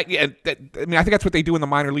 I think that's what they do in the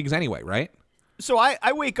minor leagues anyway, right? So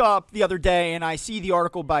I wake up the other day and I see the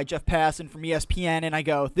article by Jeff Passan from ESPN and I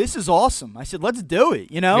go, this is awesome. I said, let's do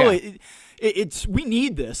it. You know, we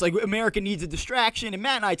need this. Like, America needs a distraction. And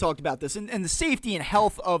Matt and I talked about this. And the safety and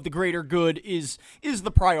health of the greater good is the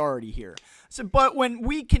priority here. So, but when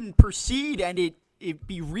we can proceed and it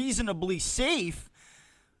be reasonably safe,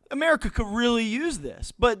 America could really use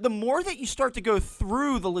this. But the more that you start to go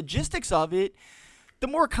through the logistics of it, the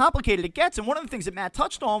more complicated it gets. And one of the things that Matt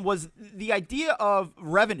touched on was the idea of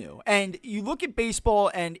revenue. And you look at baseball,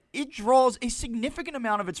 and it draws a significant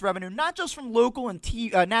amount of its revenue, not just from local and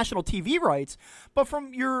national TV rights, but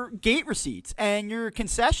from your gate receipts and your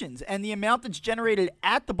concessions and the amount that's generated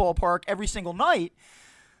at the ballpark every single night.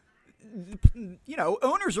 You know,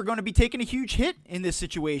 owners are going to be taking a huge hit in this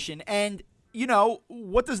situation. And, you know,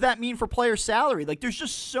 what does that mean for player salary? Like, there's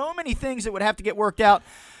just so many things that would have to get worked out.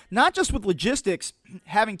 Not just with logistics,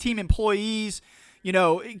 having team employees, you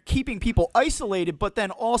know, keeping people isolated, but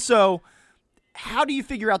then also how do you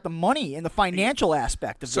figure out the money and the financial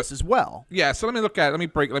aspect of this as well? Yeah, so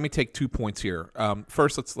let me take 2 points here.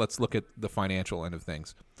 First, let's look at the financial end of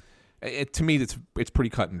things. To me, it's pretty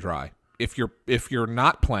cut and dry. If you're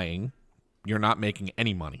not playing, you're not making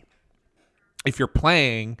any money. If you're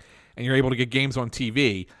playing and you're able to get games on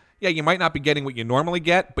TV, yeah, you might not be getting what you normally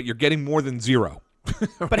get, but you're getting more than zero.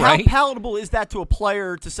 But right? How palatable is that to a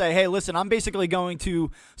player to say, hey, listen, I'm basically going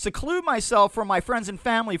to seclude myself from my friends and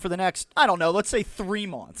family for the next, I don't know, let's say 3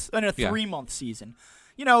 months, in a 3-month season.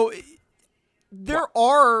 You know, there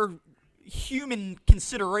are human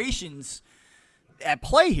considerations at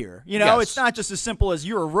play here. You know, It's not just as simple as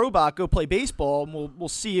you're a robot, go play baseball, and we'll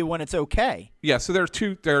see you when it's okay. Yeah, so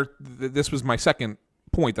this was my second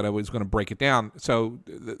point that I was going to break it down. So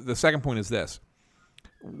the second point is this.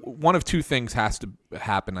 One of 2 things has to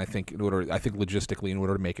happen, I think, logistically, in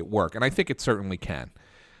order to make it work, and I think it certainly can.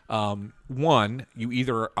 One, you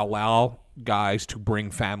either allow guys to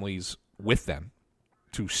bring families with them,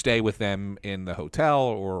 to stay with them in the hotel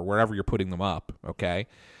or wherever you're putting them up, okay?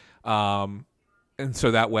 And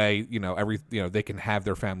so that way, they can have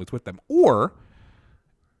their families with them. Or,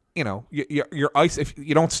 you're ice if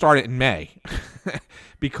you don't start it in May,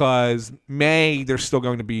 because May there's still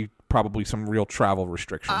going to be probably some real travel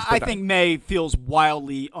restrictions. I think May feels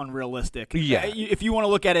wildly unrealistic. Yeah. If you want to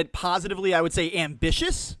look at it positively, I would say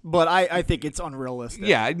ambitious, but I think it's unrealistic.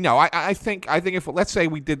 Yeah, no, I think if, let's say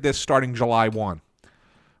we did this starting July 1,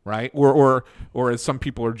 right? Or as some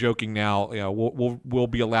people are joking now, we'll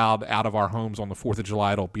be allowed out of our homes on the 4th of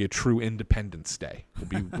July. It'll be a true Independence Day.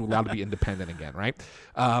 We'll be allowed to be independent again, right?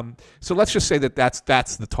 So let's just say that's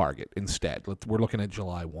the target instead. We're looking at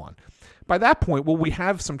July 1. By that point, will we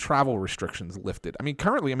have some travel restrictions lifted? I mean,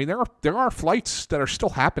 currently, there are flights that are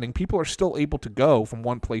still happening. People are still able to go from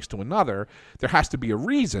one place to another. There has to be a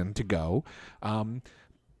reason to go.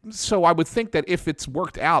 So I would think that if it's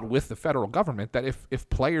worked out with the federal government, that if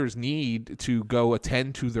players need to go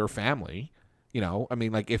attend to their family, I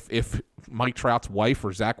mean, like if Mike Trout's wife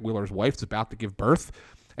or Zach Wheeler's wife is about to give birth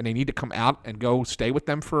and they need to come out and go stay with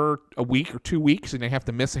them for a week or 2 weeks and they have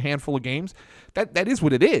to miss a handful of games, that is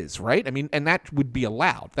what it is, right? I mean, and that would be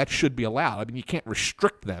allowed. That should be allowed. I mean, you can't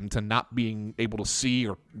restrict them to not being able to see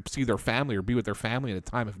their family or be with their family at a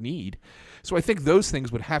time of need. So I think those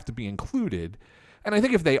things would have to be included. And I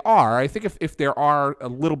think if they are, if there are a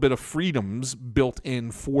little bit of freedoms built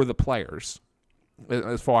in for the players,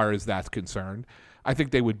 as far as that's concerned, I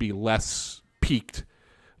think they would be less piqued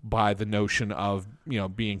by the notion of,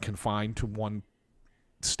 being confined to one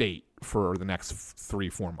state for the next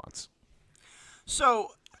 3-4 months.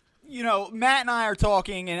 So, Matt and I are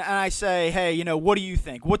talking, and I say, hey, what do you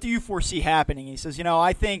think? What do you foresee happening? He says,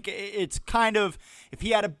 I think it's kind of, if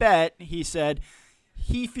he had a bet, he said,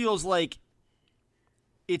 he feels like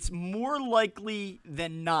it's more likely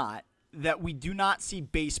than not that we do not see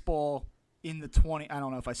baseball in the I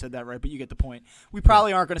don't know if I said that right, but you get the point. We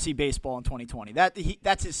probably aren't going to see baseball in 2020.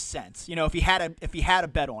 That's his sense. If he had a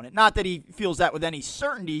bet on it. Not that he feels that with any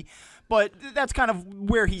certainty, but that's kind of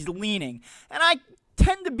where he's leaning. And I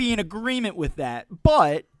tend to be in agreement with that.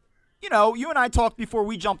 But, you and I talked before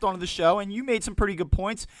we jumped onto the show, and you made some pretty good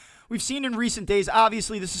points. We've seen in recent days,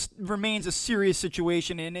 obviously, this remains a serious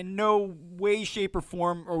situation, and in no way, shape, or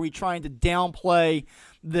form are we trying to downplay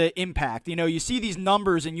the impact. You see these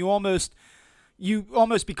numbers, and you almost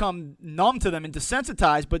become numb to them and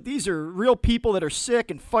desensitized, but these are real people that are sick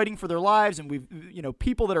and fighting for their lives, and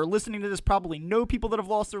people that are listening to this probably know people that have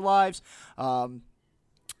lost their lives.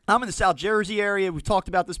 I'm in the South Jersey area. We've talked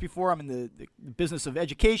about this before. I'm in the business of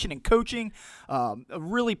education and coaching. A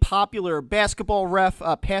really popular basketball ref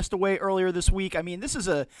passed away earlier this week. I mean, this is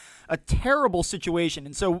a terrible situation.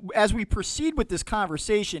 And so as we proceed with this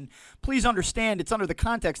conversation, please understand it's under the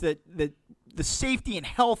context that the safety and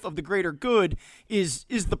health of the greater good is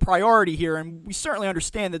the priority here. And we certainly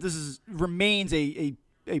understand that this remains a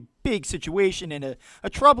big situation and a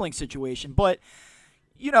troubling situation. But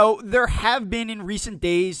there have been in recent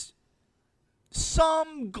days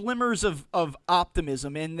some glimmers of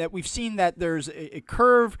optimism, and that we've seen that there's a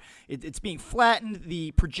curve. It's being flattened.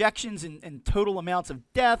 The projections and total amounts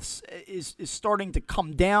of deaths is starting to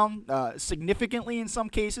come down significantly in some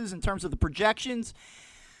cases in terms of the projections.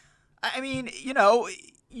 I mean,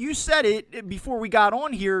 you said it before we got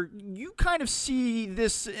on here. You kind of see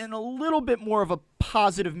this in a little bit more of a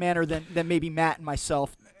positive manner than maybe Matt and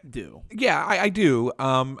myself do. Yeah, I do.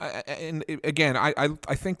 And again,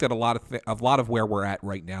 I think that a lot of where we're at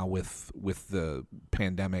right now with the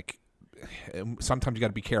pandemic, sometimes you got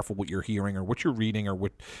to be careful what you're hearing or what you're reading or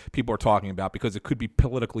what people are talking about, because it could be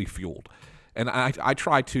politically fueled. And I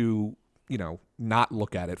try to, not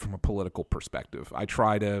look at it from a political perspective. I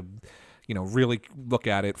try to, really look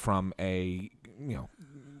at it from a,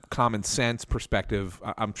 common sense perspective.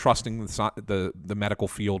 I'm trusting the medical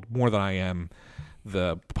field more than I am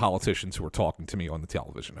the politicians who are talking to me on the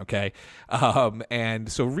television, okay?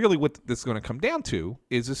 And so really what this is going to come down to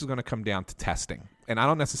is this is going to come down to testing. And I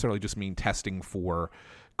don't necessarily just mean testing for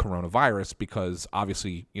coronavirus, because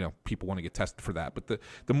obviously, people want to get tested for that. But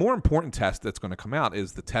the more important test that's going to come out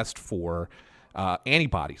is the test for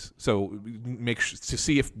antibodies. So to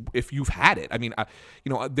see if you've had it. I mean,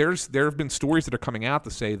 there have been stories that are coming out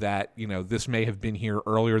to say that, this may have been here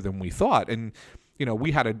earlier than we thought. And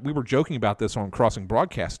we were joking about this on Crossing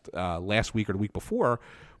Broadcast last week or the week before,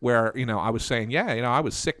 where I was saying, I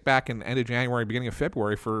was sick back in the end of January, beginning of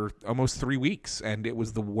February for almost 3 weeks, and it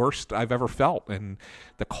was the worst I've ever felt, and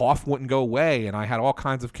the cough wouldn't go away, and I had all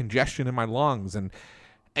kinds of congestion in my lungs. And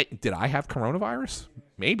did I have coronavirus?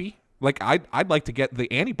 Maybe. Like I'd like to get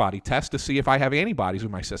the antibody test to see if I have antibodies in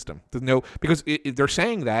my system. Because they're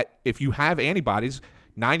saying that if you have antibodies,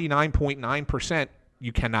 99.9%.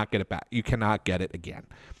 You cannot get it back. You cannot get it again.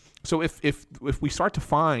 So if we start to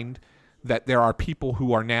find that there are people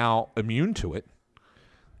who are now immune to it,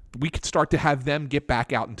 we could start to have them get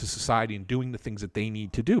back out into society and doing the things that they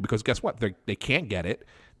need to do. Because guess what? They can't get it,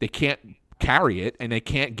 they can't carry it, and they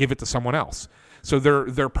can't give it to someone else. So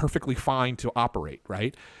they're perfectly fine to operate,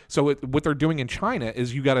 right? So what they're doing in China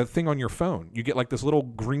is you got a thing on your phone. You get like this little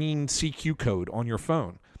green CQ code on your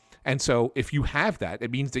phone. And so if you have that,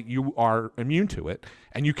 it means that you are immune to it,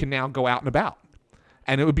 and you can now go out and about.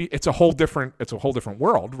 And it's a whole different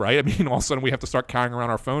world, right? I mean, all of a sudden we have to start carrying around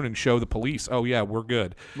our phone and show the police, oh yeah, we're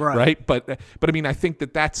good, right? But I mean, I think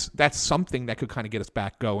that's something that could kind of get us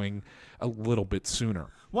back going a little bit sooner.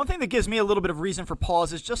 One thing that gives me a little bit of reason for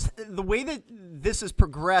pause is just the way that this has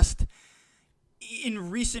progressed in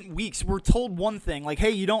recent weeks, we're told one thing, like,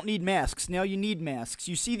 hey, you don't need masks. Now you need masks.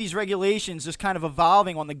 You see these regulations just kind of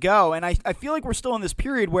evolving on the go. And I feel like we're still in this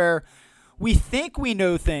period where we think we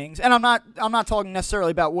know things. And I'm not talking necessarily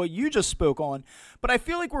about what you just spoke on, but I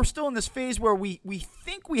feel like we're still in this phase where we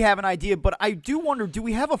think we have an idea, but I do wonder, do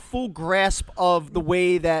we have a full grasp of the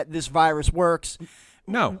way that this virus works?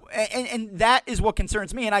 No. And that is what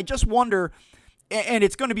concerns me. And I just wonder, and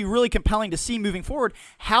it's going to be really compelling to see moving forward,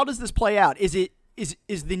 how does this play out?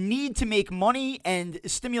 Is the need to make money and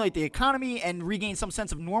stimulate the economy and regain some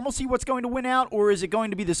sense of normalcy what's going to win out? Or is it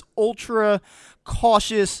going to be this ultra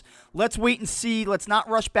cautious, let's wait and see, let's not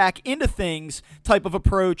rush back into things type of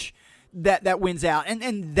approach that wins out?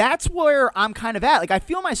 And that's where I'm kind of at. Like, I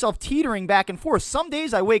feel myself teetering back and forth. Some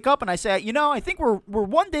days I wake up and I say, I think we're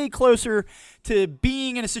one day closer to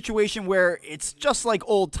being in a situation where it's just like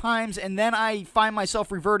old times, and then I find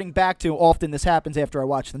myself reverting back to, often this happens after I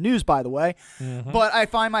watch the news, by the way, but I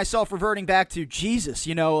find myself reverting back to, Jesus,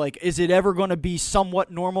 like, is it ever going to be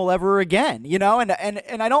somewhat normal ever again? And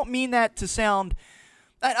I don't mean that to sound,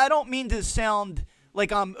 I don't mean to sound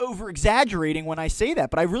like I'm over-exaggerating when I say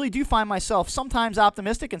that, but I really do find myself sometimes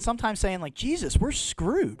optimistic and sometimes saying, like, Jesus, we're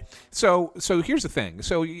screwed. So here's the thing.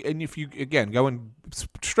 So, and if you, again, going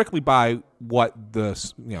strictly by what the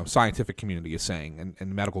scientific community is saying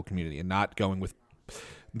and the medical community, and not going with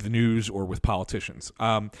the news or with politicians,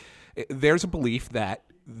 there's a belief that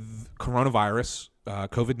coronavirus,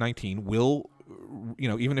 COVID-19, will,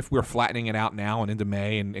 even if we're flattening it out now and into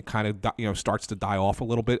May, and it kind of starts to die off a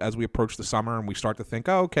little bit as we approach the summer and we start to think,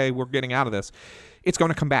 oh, okay, we're getting out of this, it's going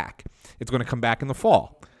to come back. It's going to come back in the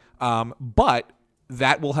fall. But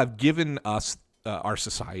that will have given us, our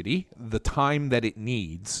society, the time that it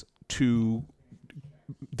needs to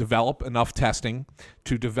develop enough testing,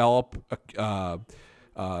 to develop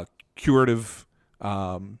curative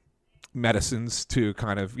medicines to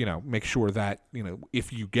kind of, make sure that,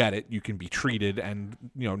 if you get it, you can be treated and,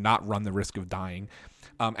 not run the risk of dying.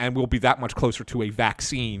 And we'll be that much closer to a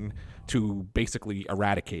vaccine to basically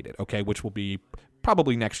eradicate it, okay, which will be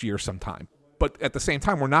probably next year sometime. But at the same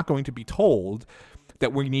time, we're not going to be told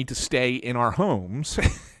that we need to stay in our homes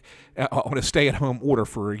on a stay-at-home order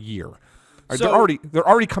for a year. So, they're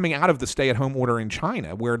already coming out of the stay-at-home order in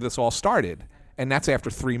China, where this all started, and that's after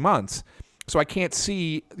 3 months. So I can't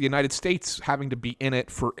see the United States having to be in it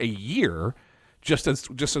for a year just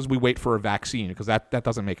as we wait for a vaccine, because that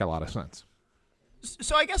doesn't make a lot of sense.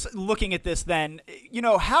 So I guess looking at this then,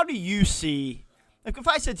 how do you see, like, if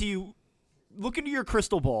I said to you, look into your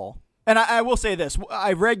crystal ball, and I will say this,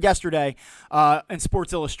 I read yesterday in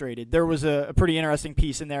Sports Illustrated, there was a pretty interesting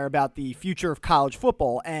piece in there about the future of college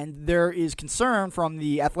football, and there is concern from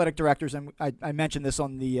the athletic directors, and I mentioned this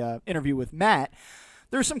on the interview with Matt.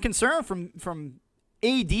 There's some concern from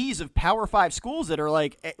ADs of Power 5 schools that are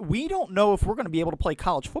like, we don't know if we're going to be able to play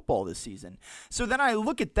college football this season. So then I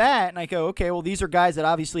look at that and I go, okay, well, these are guys that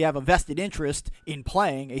obviously have a vested interest in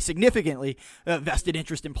playing, a significantly vested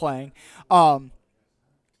interest in playing. I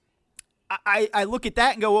look at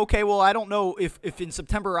that and go, okay, well, I don't know if in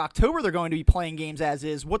September or October they're going to be playing games as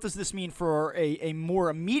is. What does this mean for a more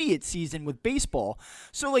immediate season with baseball?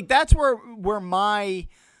 So, like, that's where my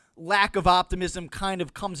lack of optimism kind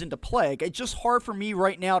of comes into play. It's just hard for me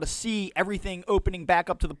right now to see everything opening back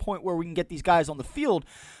up to the point where we can get these guys on the field.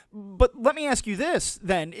 But let me ask you this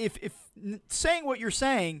then. If saying what you're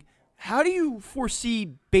saying, how do you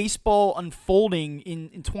foresee baseball unfolding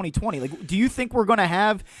in 2020? Like, do you think we're going to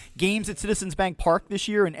have games at Citizens Bank Park this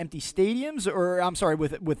year in empty stadiums, or I'm sorry,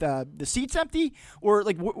 with the seats empty, or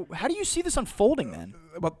like, how do you see this unfolding then?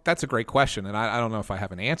 Well, that's a great question, and I don't know if I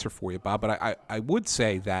have an answer for you, Bob, but I would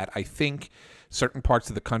say that I think certain parts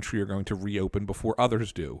of the country are going to reopen before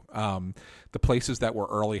others do. The places that were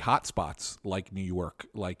early hotspots, like New York,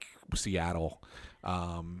 like Seattle,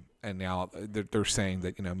 and now they're saying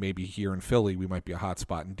that, maybe here in Philly we might be a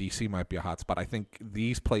hotspot and D.C. might be a hotspot. I think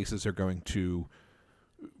these places are going to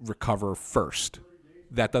recover first.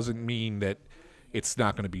 That doesn't mean that it's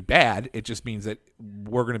not going to be bad. It just means that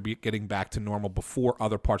we're going to be getting back to normal before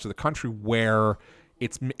other parts of the country where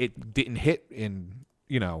it didn't hit in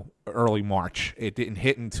early March. It didn't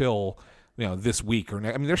hit until this week or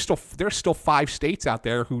next. I mean, there's still 5 states out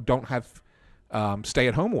there who don't have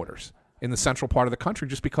stay-at-home orders in the central part of the country,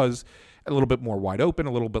 just because a little bit more wide open,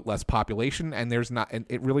 a little bit less population, and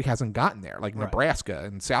it really hasn't gotten there. Like Nebraska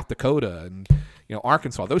and South Dakota and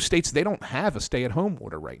Arkansas, those states, they don't have a stay-at-home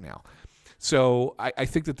order right now. So I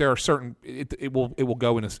think that there are certain it will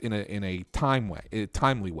go in a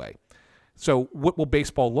timely way. So what will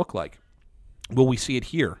baseball look like? Will we see it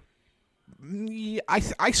here?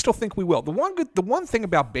 I still think we will. The one thing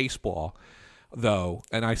about baseball, though,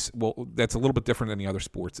 and that's a little bit different than the other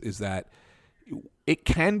sports, is that it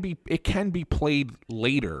can be played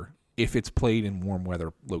later if it's played in warm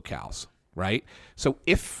weather locales, right? So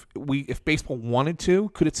if baseball wanted to,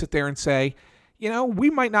 could it sit there and say, we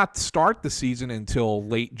might not start the season until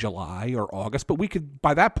late July or August, but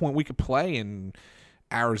by that point we could play in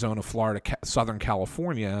Arizona, Florida, Southern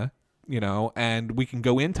California, and we can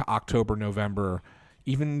go into October, November,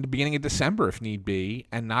 even the beginning of December if need be,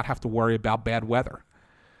 and not have to worry about bad weather.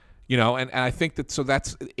 And I think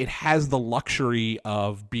that it has the luxury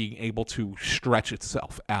of being able to stretch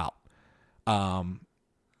itself out. I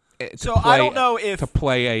don't know if to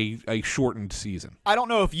play a shortened season. I don't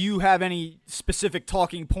know if you have any specific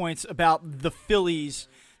talking points about the Phillies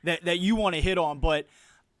that you want to hit on, but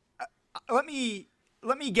let me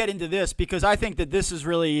get into this because I think that this is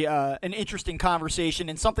really an interesting conversation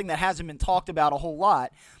and something that hasn't been talked about a whole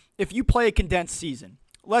lot. If you play a condensed season,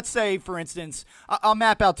 let's say, for instance, I'll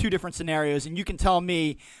map out two different scenarios, and you can tell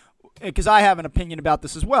me, because I have an opinion about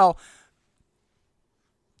this as well.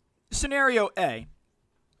 Scenario A.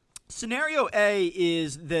 Scenario A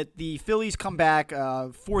is that the Phillies come back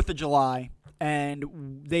 4th of July,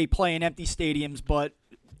 and they play in empty stadiums, but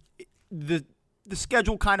the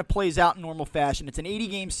schedule kind of plays out in normal fashion. It's an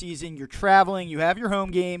 80-game season. You're traveling. You have your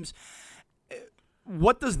home games.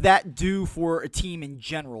 What does that do for a team in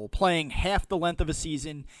general, playing half the length of a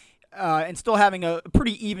season and still having a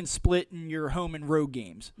pretty even split in your home and road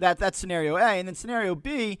games? That's scenario A. And then scenario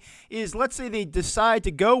B is, let's say they decide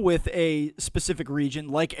to go with a specific region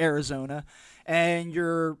like Arizona, and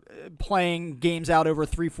you're playing games out over a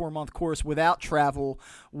 3-4 month course without travel,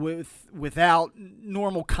 without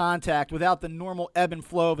normal contact, without the normal ebb and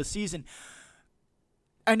flow of a season.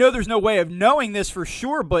 I know there's no way of knowing this for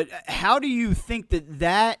sure, but how do you think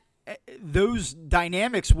that those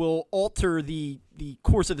dynamics will alter the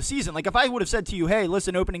course of the season? Like if I would have said to you, hey,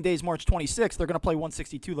 listen, opening day is March 26th, they're going to play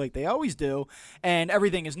 162 like they always do, and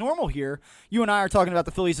everything is normal here, you and I are talking about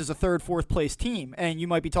the Phillies as a 3rd, 4th place team, and you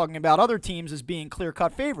might be talking about other teams as being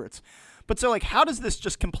clear-cut favorites. But so, how does this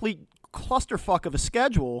just complete clusterfuck of a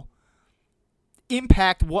schedule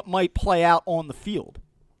impact what might play out on the field?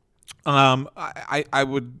 I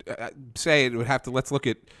would say it would have to. Let's look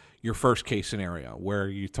at your first case scenario where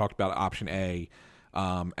you talked about option A,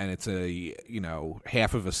 and it's a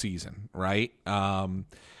half of a season, right?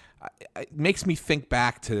 It makes me think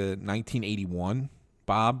back to 1981,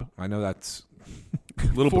 Bob. I know that's a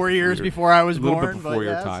little 4 years before I was born, a little bit before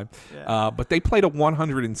your time. Yeah. But they played a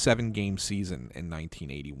 107 game season in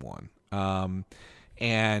 1981,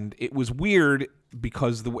 and it was weird.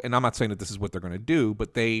 Because and I'm not saying that this is what they're going to do,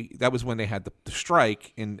 but that was when they had the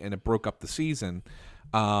strike and it broke up the season.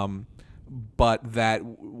 But that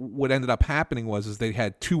what ended up happening was they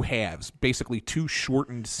had two halves, basically two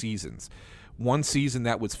shortened seasons. One season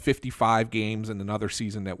that was 55 games and another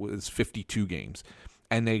season that was 52 games.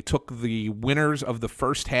 And they took the winners of the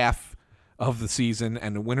first half of the season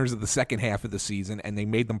and the winners of the second half of the season, and they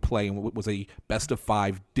made them play in what was a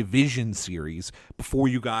best-of-5 division series before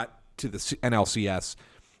you got to the NLCS,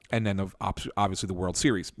 and then obviously the World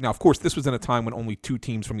Series. Now, of course, this was in a time when only 2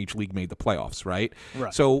 teams from each league made the playoffs, right?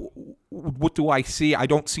 So what do I see? I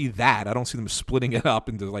don't see that. I don't see them splitting it up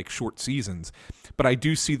into short seasons, but I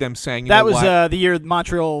do see them saying, that was the year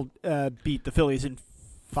Montreal beat the Phillies in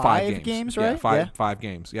 5 games, right? Yeah, five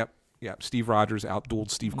games. Yep. Steve Rogers outdueled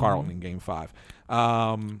Steve Carlton in Game 5.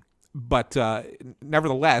 But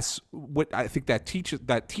nevertheless, what I think that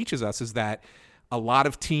teaches us is that a lot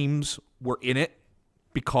of teams were in it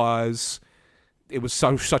because it was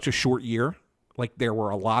such a short year. Like there were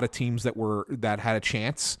a lot of teams that had a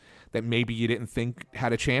chance that maybe you didn't think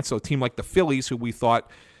had a chance. So a team like the Phillies, who we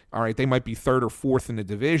thought, all right, they might be 3rd or 4th in the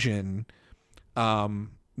division,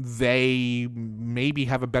 they maybe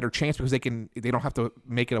have a better chance because they don't have to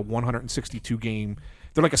make it a 162 game.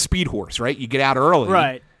 They're like a speed horse, right? You get out early,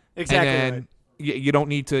 right? Exactly. And then right. You don't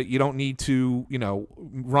need to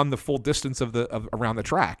run the full distance of around the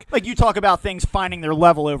track. Like you talk about things finding their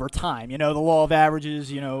level over time. The law of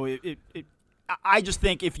averages. I just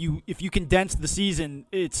think if you condense the season,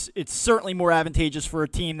 it's certainly more advantageous for a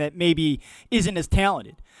team that maybe isn't as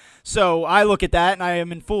talented. So I look at that and I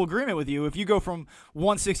am in full agreement with you. If you go from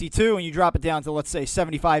 162 and you drop it down to, let's say,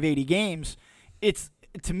 75, 80 games, it's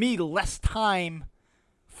to me less time.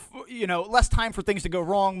 Less time for things to go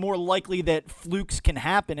wrong, more likely that flukes can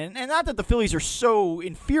happen. And not that the Phillies are so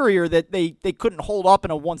inferior that they couldn't hold up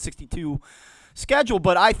in a 162 schedule,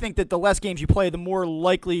 but I think that the less games you play, the more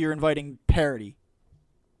likely you're inviting parity.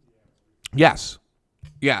 Yes.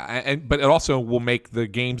 Yeah, but it also will make the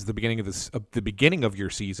games at the beginning of your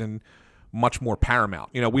season much more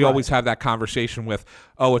paramount. We always have that conversation with,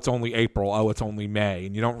 oh, it's only April, oh, it's only May,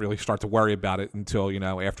 and you don't really start to worry about it until,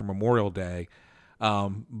 after Memorial Day.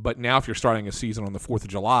 But now if you're starting a season on the 4th of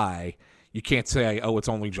July, you can't say, oh, it's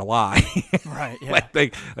only July. Right, yeah.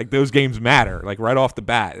 like those games matter, like right off the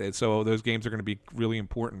bat. And so those games are going to be really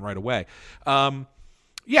important right away.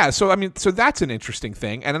 So that's an interesting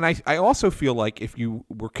thing. And then I also feel like if you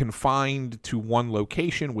were confined to one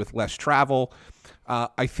location with less travel,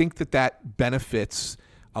 I think that benefits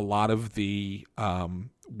a lot of the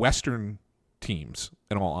Western teams,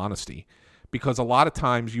 in all honesty, because a lot of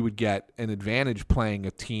times you would get an advantage playing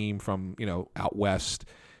a team from, out west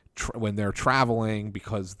when they're traveling,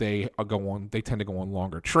 because they tend to go on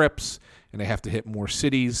longer trips and they have to hit more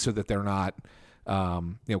cities so that they're not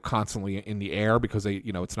constantly in the air, because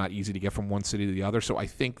it's not easy to get from one city to the other. So I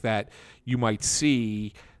think that you might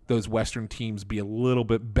see those Western teams be a little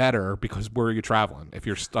bit better, because where are you traveling? If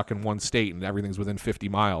you're stuck in one state and everything's within 50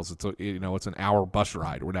 miles, it's an hour bus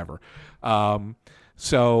ride or whatever.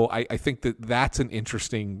 So I think that's an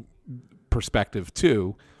interesting perspective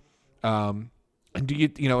too. And do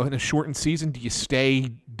you, in a shortened season, do you stay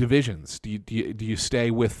divisions? Do you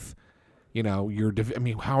stay with, your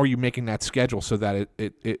how are you making that schedule so that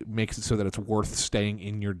it makes it so that it's worth staying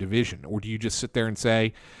in your division? Or do you just sit there and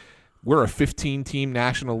say, we're a 15-team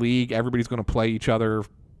National League, everybody's going to play each other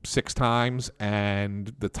 6 times,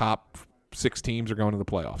 and the top 6 teams are going to the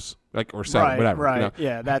playoffs, or 7, whatever. Right.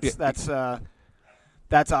 Yeah, that's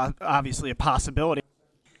obviously a possibility.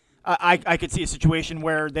 I could see a situation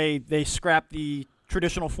where they scrap the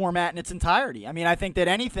traditional format in its entirety. I think that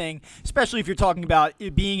anything, especially if you're talking about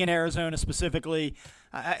it being in Arizona specifically,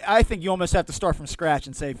 I think you almost have to start from scratch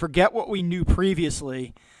and say, forget what we knew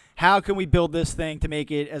previously. How can we build this thing to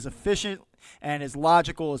make it as efficient and as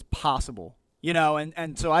logical as possible?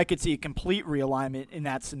 And so I could see a complete realignment in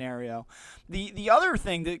that scenario. The other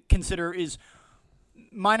thing to consider is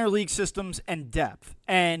minor league systems and depth.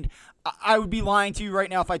 And I would be lying to you right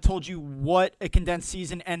now if I told you what a condensed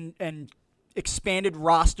season and expanded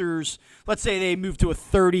rosters, let's say they move to a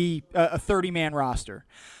 30-man roster.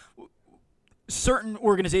 Certain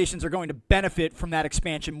organizations are going to benefit from that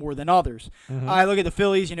expansion more than others. Mm-hmm. I look at the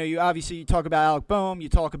Phillies, you talk about Alec Boehm, you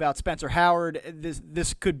talk about Spencer Howard.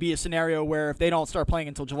 This could be a scenario where if they don't start playing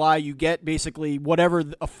until July, you get basically whatever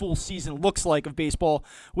a full season looks like of baseball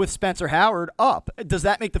with Spencer Howard up. Does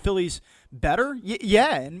that make the Phillies better?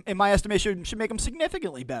 Yeah, and in my estimation, should make them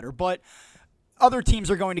significantly better. But other teams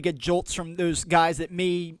are going to get jolts from those guys that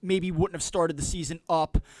maybe wouldn't have started the season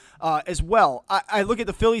up as well. I look at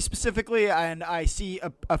the Phillies specifically, and I see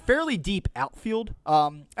a fairly deep outfield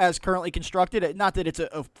as currently constructed. Not that it's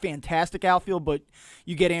a fantastic outfield, but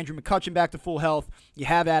you get Andrew McCutchen back to full health. You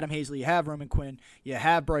have Adam Hazley. You have Roman Quinn. You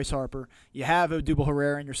have Bryce Harper. You have Odubel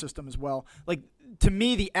Herrera in your system as well. To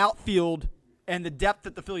me, the outfield and the depth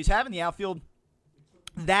that the Phillies have in the outfield,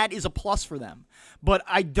 that is a plus for them. But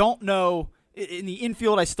I don't know. In the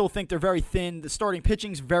infield, I still think they're very thin. The starting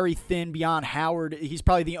pitching's very thin beyond Howard. He's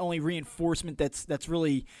probably the only reinforcement that's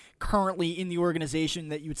really currently in the organization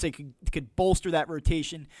that you would say could bolster that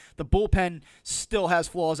rotation. The bullpen still has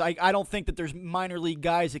flaws. I don't think that there's minor league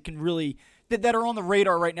guys that can really that are on the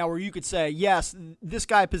radar right now where you could say, yes, this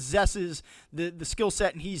guy possesses the skill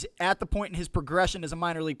set and he's at the point in his progression as a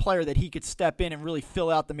minor league player that he could step in and really fill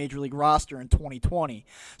out the major league roster in 2020.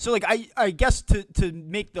 So I guess to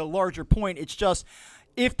make the larger point, it's just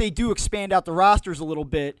if they do expand out the rosters a little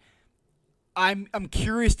bit, I'm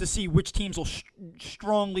curious to see which teams will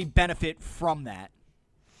strongly benefit from that.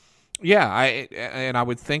 Yeah, I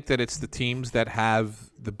would think that it's the teams that have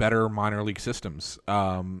the better minor league systems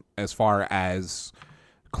as far as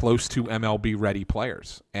close to MLB ready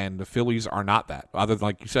players, and the Phillies are not that. Other than,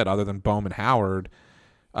 like you said, other than Boehm and Howard,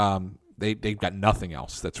 they've got nothing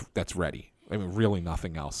else that's ready. Really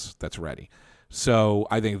nothing else that's ready. So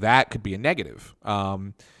I think that could be a negative.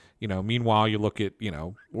 Meanwhile, you look at,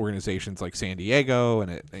 organizations like San Diego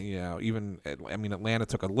and, Atlanta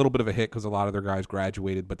took a little bit of a hit because a lot of their guys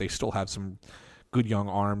graduated, but they still have some good young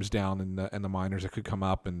arms down in the minors that could come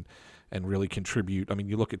up and really contribute.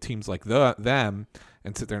 You look at teams like them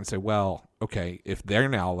and sit there and say, well, okay, if they're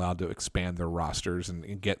now allowed to expand their rosters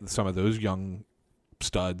and get some of those young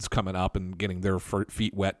studs coming up and getting their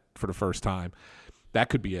feet wet for the first time, that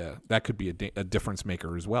could be a difference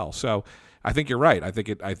maker as well. So I think you're right. I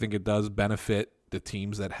think it does benefit the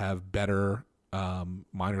teams that have better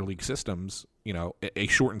minor league systems. A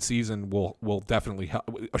shortened season will definitely help.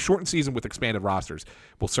 A shortened season with expanded rosters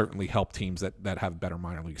will certainly help teams that have better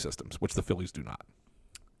minor league systems, which the Phillies do not.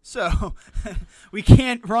 So we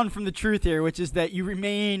can't run from the truth here, which is that you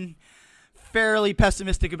remain fairly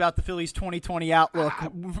pessimistic about the Phillies' 2020 outlook,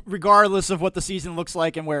 regardless of what the season looks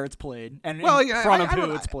like and where it's played, and in front of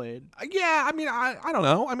who it's played. Yeah, I mean, I don't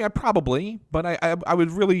know. I mean, I probably, but I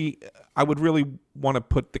would really want to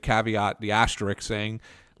put the caveat, the asterisk, saying,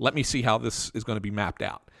 let me see how this is going to be mapped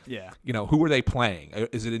out. Yeah. Who are they playing?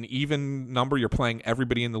 Is it an even number? You're playing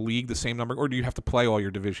everybody in the league the same number, or do you have to play all your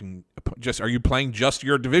division? Are you playing just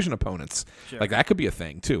your division opponents? Sure. Like that could be a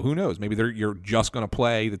thing too. Who knows? Maybe you're just going to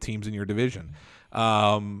play the teams in your division.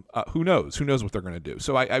 Who knows? Who knows what they're going to do?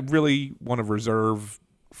 So I really want to reserve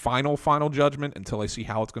final judgment until I see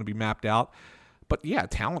how it's going to be mapped out. But yeah,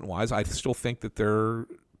 talent-wise, I still think that they're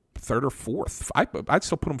third or fourth. I'd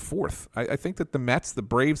still put them fourth. I think that the Mets, the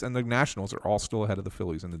Braves, and the Nationals are all still ahead of the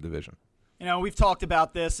Phillies in the division. We've talked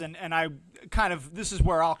about this, and I this is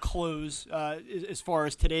where I'll close as far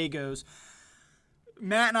as today goes.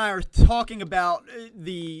 Matt and I are talking about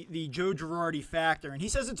the Joe Girardi factor, and he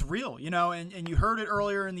says it's real, and you heard it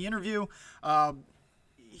earlier in the interview.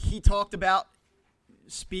 He talked about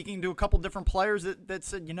speaking to a couple different players that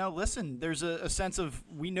said, listen, there's a sense of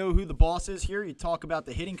we know who the boss is here. You talk about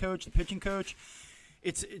the hitting coach, the pitching coach.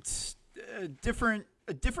 It's a different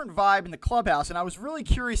vibe in the clubhouse, and I was really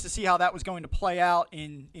curious to see how that was going to play out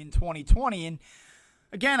in 2020. And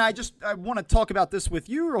again, I want to talk about this with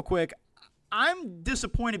you real quick. I'm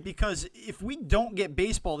disappointed because if we don't get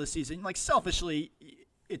baseball this season, like selfishly,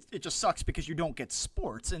 it just sucks because you don't get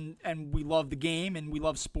sports, and we love the game and we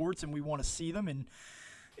love sports and we want to see them, and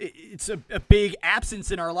it's a big absence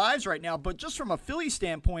in our lives right now. But just from a Philly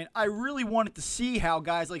standpoint, I really wanted to see how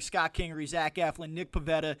guys like Scott Kingery, Zach Eflin, Nick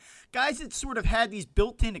Pivetta, guys that sort of had these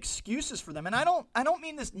built-in excuses for them. And I don't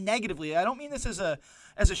mean this negatively. I don't mean this as a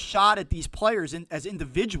shot at these players as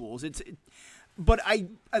individuals. But I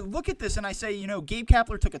look at this and I say, Gabe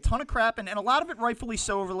Kapler took a ton of crap, and a lot of it rightfully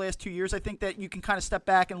so over the last 2 years. I think that you can kind of step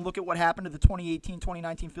back and look at what happened to the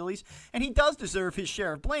 2018-2019 Phillies, and he does deserve his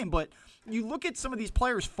share of blame. But you look at some of these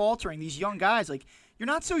players faltering, these young guys, like, you're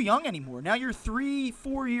not so young anymore. Now you're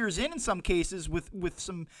 3-4 years in some cases with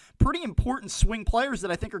some pretty important swing players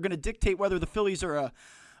that I think are going to dictate whether the Phillies are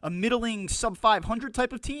a middling sub-500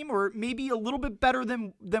 type of team or maybe a little bit better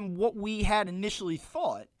than what we had initially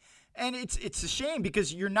thought. And it's a shame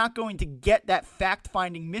because you're not going to get that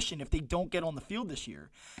fact-finding mission if they don't get on the field this year.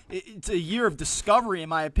 It's a year of discovery, in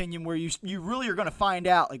my opinion, where you really are going to find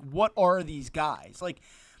out, like, what are these guys? Like,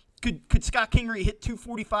 could Scott Kingery hit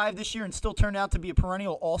 245 this year and still turn out to be a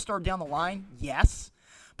perennial all-star down the line? Yes.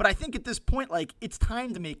 But I think at this point, like, it's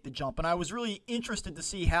time to make the jump. And I was really interested to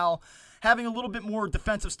see how having a little bit more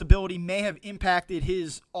defensive stability may have impacted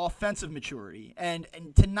his offensive maturity. And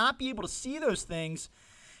to not be able to see those things,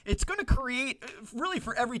 it's going to create, really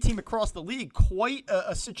for every team across the league, quite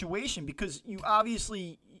a situation because you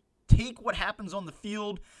obviously take what happens on the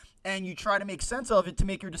field and you try to make sense of it to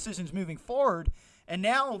make your decisions moving forward. And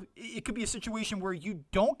now it could be a situation where you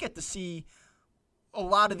don't get to see a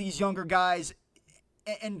lot of these younger guys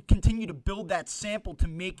and continue to build that sample to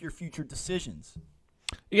make your future decisions.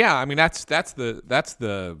 Yeah, I mean that's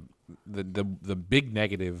the big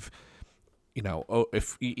negative.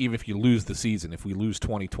 Even if you lose the season, if we lose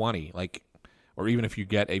 2020, or even if you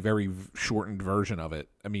get a very shortened version of it,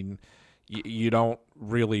 I mean, you don't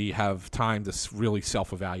really have time to really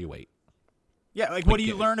self-evaluate. Yeah, what do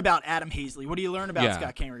you learn about Adam Hazley? What do you learn about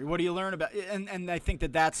Scott Kingery? What do you learn about? And I think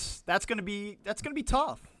that's going to be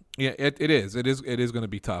tough. Yeah, it is. It is going to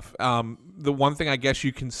be tough. The one thing I guess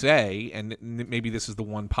you can say, and maybe this is the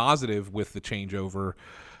one positive with the changeover,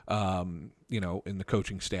 in the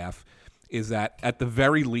coaching staff, is that at the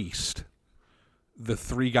very least, the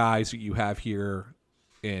three guys that you have here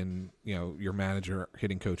in, your manager,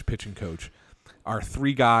 hitting coach, pitching coach, are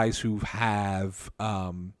three guys who have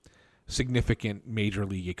significant major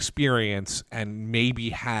league experience and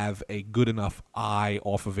maybe have a good enough eye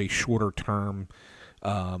off of a shorter term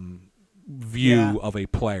view of a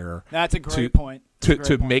player. That's a great point.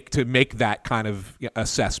 To make that kind of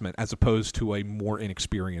assessment as opposed to a more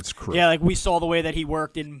inexperienced crew. Yeah, we saw the way that he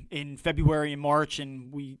worked in February and March,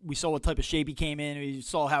 and we saw what type of shape he came in. We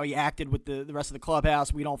saw how he acted with the rest of the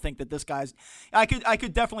clubhouse. We don't think that this guy's – I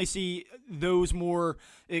could definitely see those more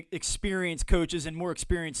experienced coaches and more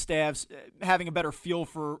experienced staffs having a better feel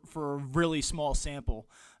for a really small sample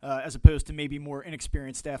as opposed to maybe more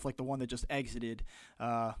inexperienced staff like the one that just exited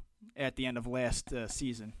at the end of last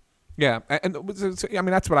season. Yeah, and I mean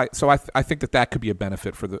that's what I think that could be a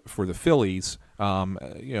benefit for the Phillies.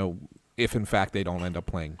 If in fact they don't end up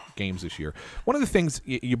playing games this year. One of the things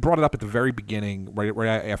you brought it up at the very beginning,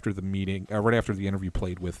 right after the meeting, right after the interview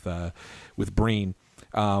played with Breen,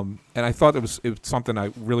 And I thought it was something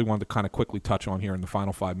I really wanted to kind of quickly touch on here in the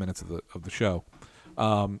final 5 minutes of the show.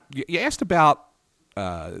 You asked about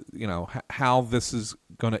how this is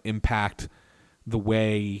going to impact the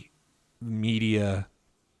way media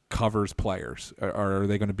covers players. Are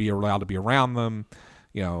they going to be allowed to be around them?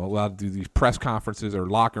 Allowed to do these press conferences or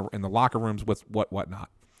in the locker rooms with whatnot.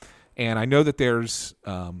 And I know that there's,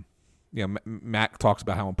 Matt talks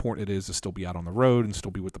about how important it is to still be out on the road and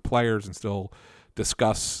still be with the players and still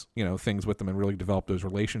discuss, things with them and really develop those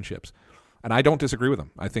relationships. And I don't disagree with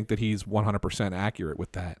him. I think that he's 100% accurate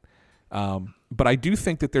with that. But I do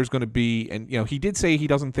think that there's going to be, and he did say he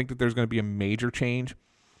doesn't think that there's going to be a major change.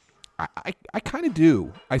 I kind of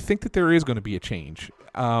do. I think that there is going to be a change.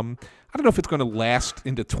 I don't know if it's going to last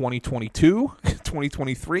into 2022,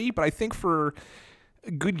 2023, but I think for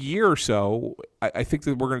a good year or so, I think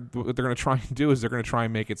that what they're going to try and do is they're going to try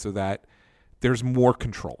and make it so that there's more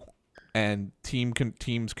control and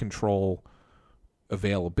teams control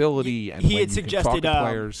availability and he when had you suggested can talk to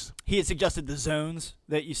players. He had suggested the zones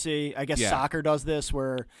that you see. I guess Yeah. soccer does this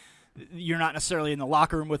where you're not necessarily in the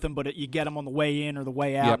locker room with them, but you get them on the way in or the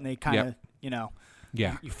way out, Yep. and they kind of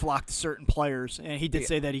Yeah. you flock to certain players. And he did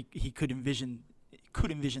say that he could envision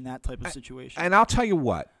that type of situation. And I'll tell you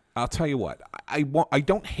what. I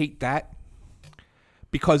don't hate that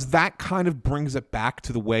because that kind of brings it back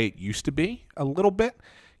to the way it used to be a little bit.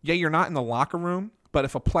 Yeah, you're not in the locker room, but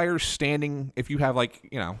if a player's standing, if you have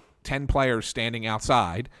 10 players standing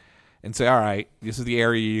outside and say, all right, this is the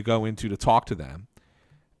area you go into to talk to them,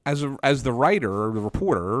 as the writer or the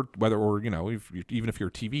reporter, even if you're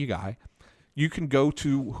a TV guy, you can go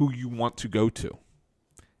to who you want to go to.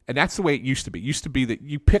 And that's the way it used to be. It used to be that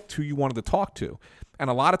you picked who you wanted to talk to. And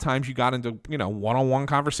a lot of times you got into, one-on-one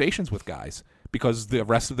conversations with guys because the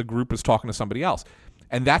rest of the group is talking to somebody else.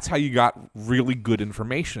 And that's how you got really good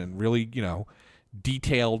information, really,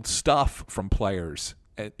 detailed stuff from players,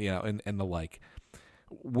 and the like.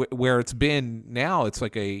 Where it's been now, it's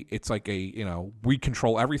like a we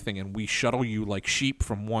control everything and we shuttle you like sheep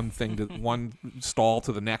from one thing to one stall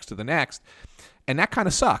to the next, and that kind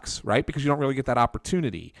of sucks, right? Because you don't really get that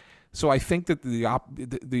opportunity. So I think that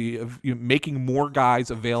the making more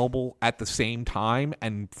guys available at the same time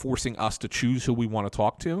and forcing us to choose who we want to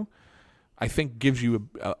talk to, I think gives you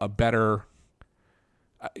a better,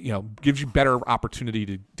 better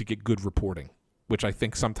opportunity to get good reporting, which I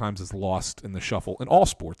think sometimes is lost in the shuffle in all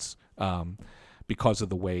sports because of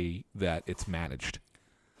the way that it's managed.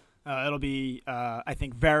 It'll be, I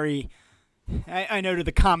think, I know to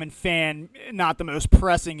the common fan, not the most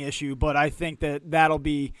pressing issue, but I think that'll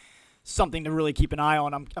be something to really keep an eye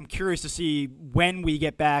on. I'm curious to see when we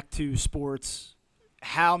get back to sports,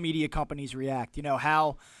 how media companies react.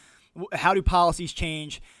 How do policies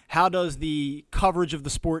change? How does the coverage of the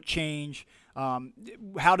sport change?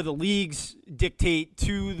 How do the leagues dictate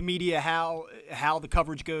to the media how the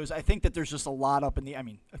coverage goes? I think that there's just a lot up in the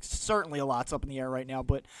 – certainly a lot's up in the air right now,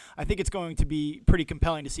 but I think it's going to be pretty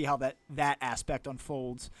compelling to see how that aspect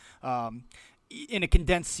unfolds in a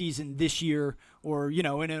condensed season this year or, in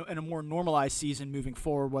a more normalized season moving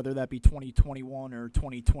forward, whether that be 2021 or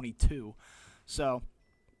 2022. So –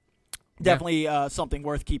 definitely something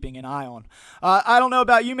worth keeping an eye on. I don't know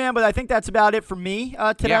about you, man, but I think that's about it for me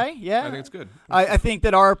today. Yeah, I think it's good. I think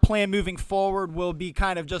that our plan moving forward will be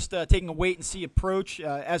kind of just taking a wait-and-see approach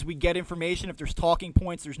as we get information. If there's talking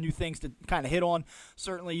points, there's new things to kind of hit on.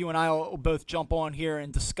 Certainly you and I will both jump on here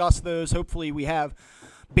and discuss those. Hopefully we have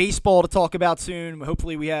baseball to talk about soon.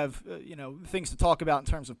 Hopefully we have things to talk about in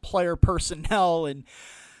terms of player personnel and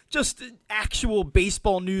just actual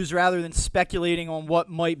baseball news rather than speculating on what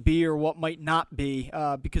might be or what might not be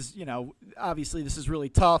because, obviously this is really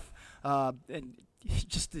tough and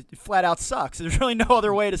it flat out sucks. There's really no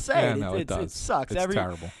other way to say it. No, it does. It sucks. It's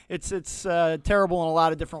terrible. It's terrible in a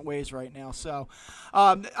lot of different ways right now. So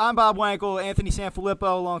I'm Bob Wankel, Anthony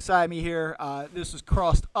Sanfilippo alongside me here. This is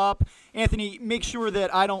Crossed Up. Anthony, make sure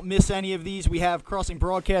that I don't miss any of these. We have Crossing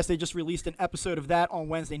Broadcast. They just released an episode of that on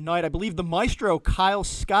Wednesday night. I believe the maestro, Kyle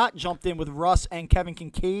Scott, jumped in with Russ and Kevin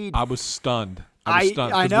Kincaid. I was stunned. I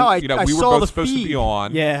know. I we saw were the both supposed feed. to be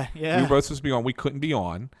on. Yeah. We were both supposed to be on. We couldn't be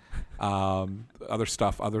on.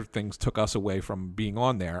 Other things took us away from being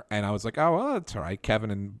on there. And I was like, oh, well, that's all right.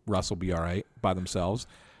 Kevin and Russ will be all right by themselves.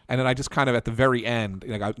 And then I just kind of at the very end,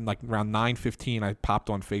 like around 9:15, I popped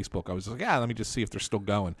on Facebook. I was like, let me just see if they're still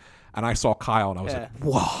going. And I saw Kyle, and I was like,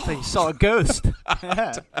 whoa. So you saw a ghost.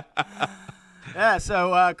 Yeah,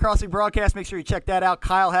 so Crossing Broadcast, make sure you check that out.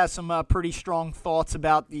 Kyle has some pretty strong thoughts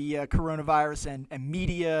about the coronavirus and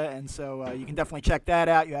media, and so you can definitely check that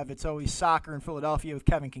out. You have It's Always Soccer in Philadelphia with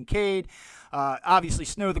Kevin Kincaid. Obviously,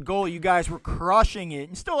 Snow the Goal, you guys were crushing it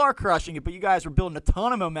and still are crushing it, but you guys were building a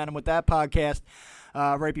ton of momentum with that podcast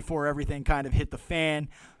right before everything kind of hit the fan.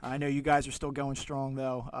 I know you guys are still going strong,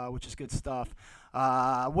 though, which is good stuff.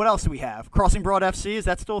 What else do we have? Crossing Broad FC, is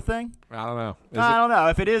that still a thing? I don't know. I don't know.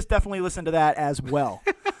 If it is, definitely listen to that as well.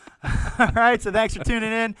 All right, so thanks for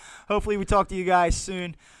tuning in. Hopefully we talk to you guys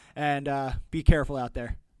soon, and be careful out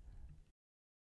there.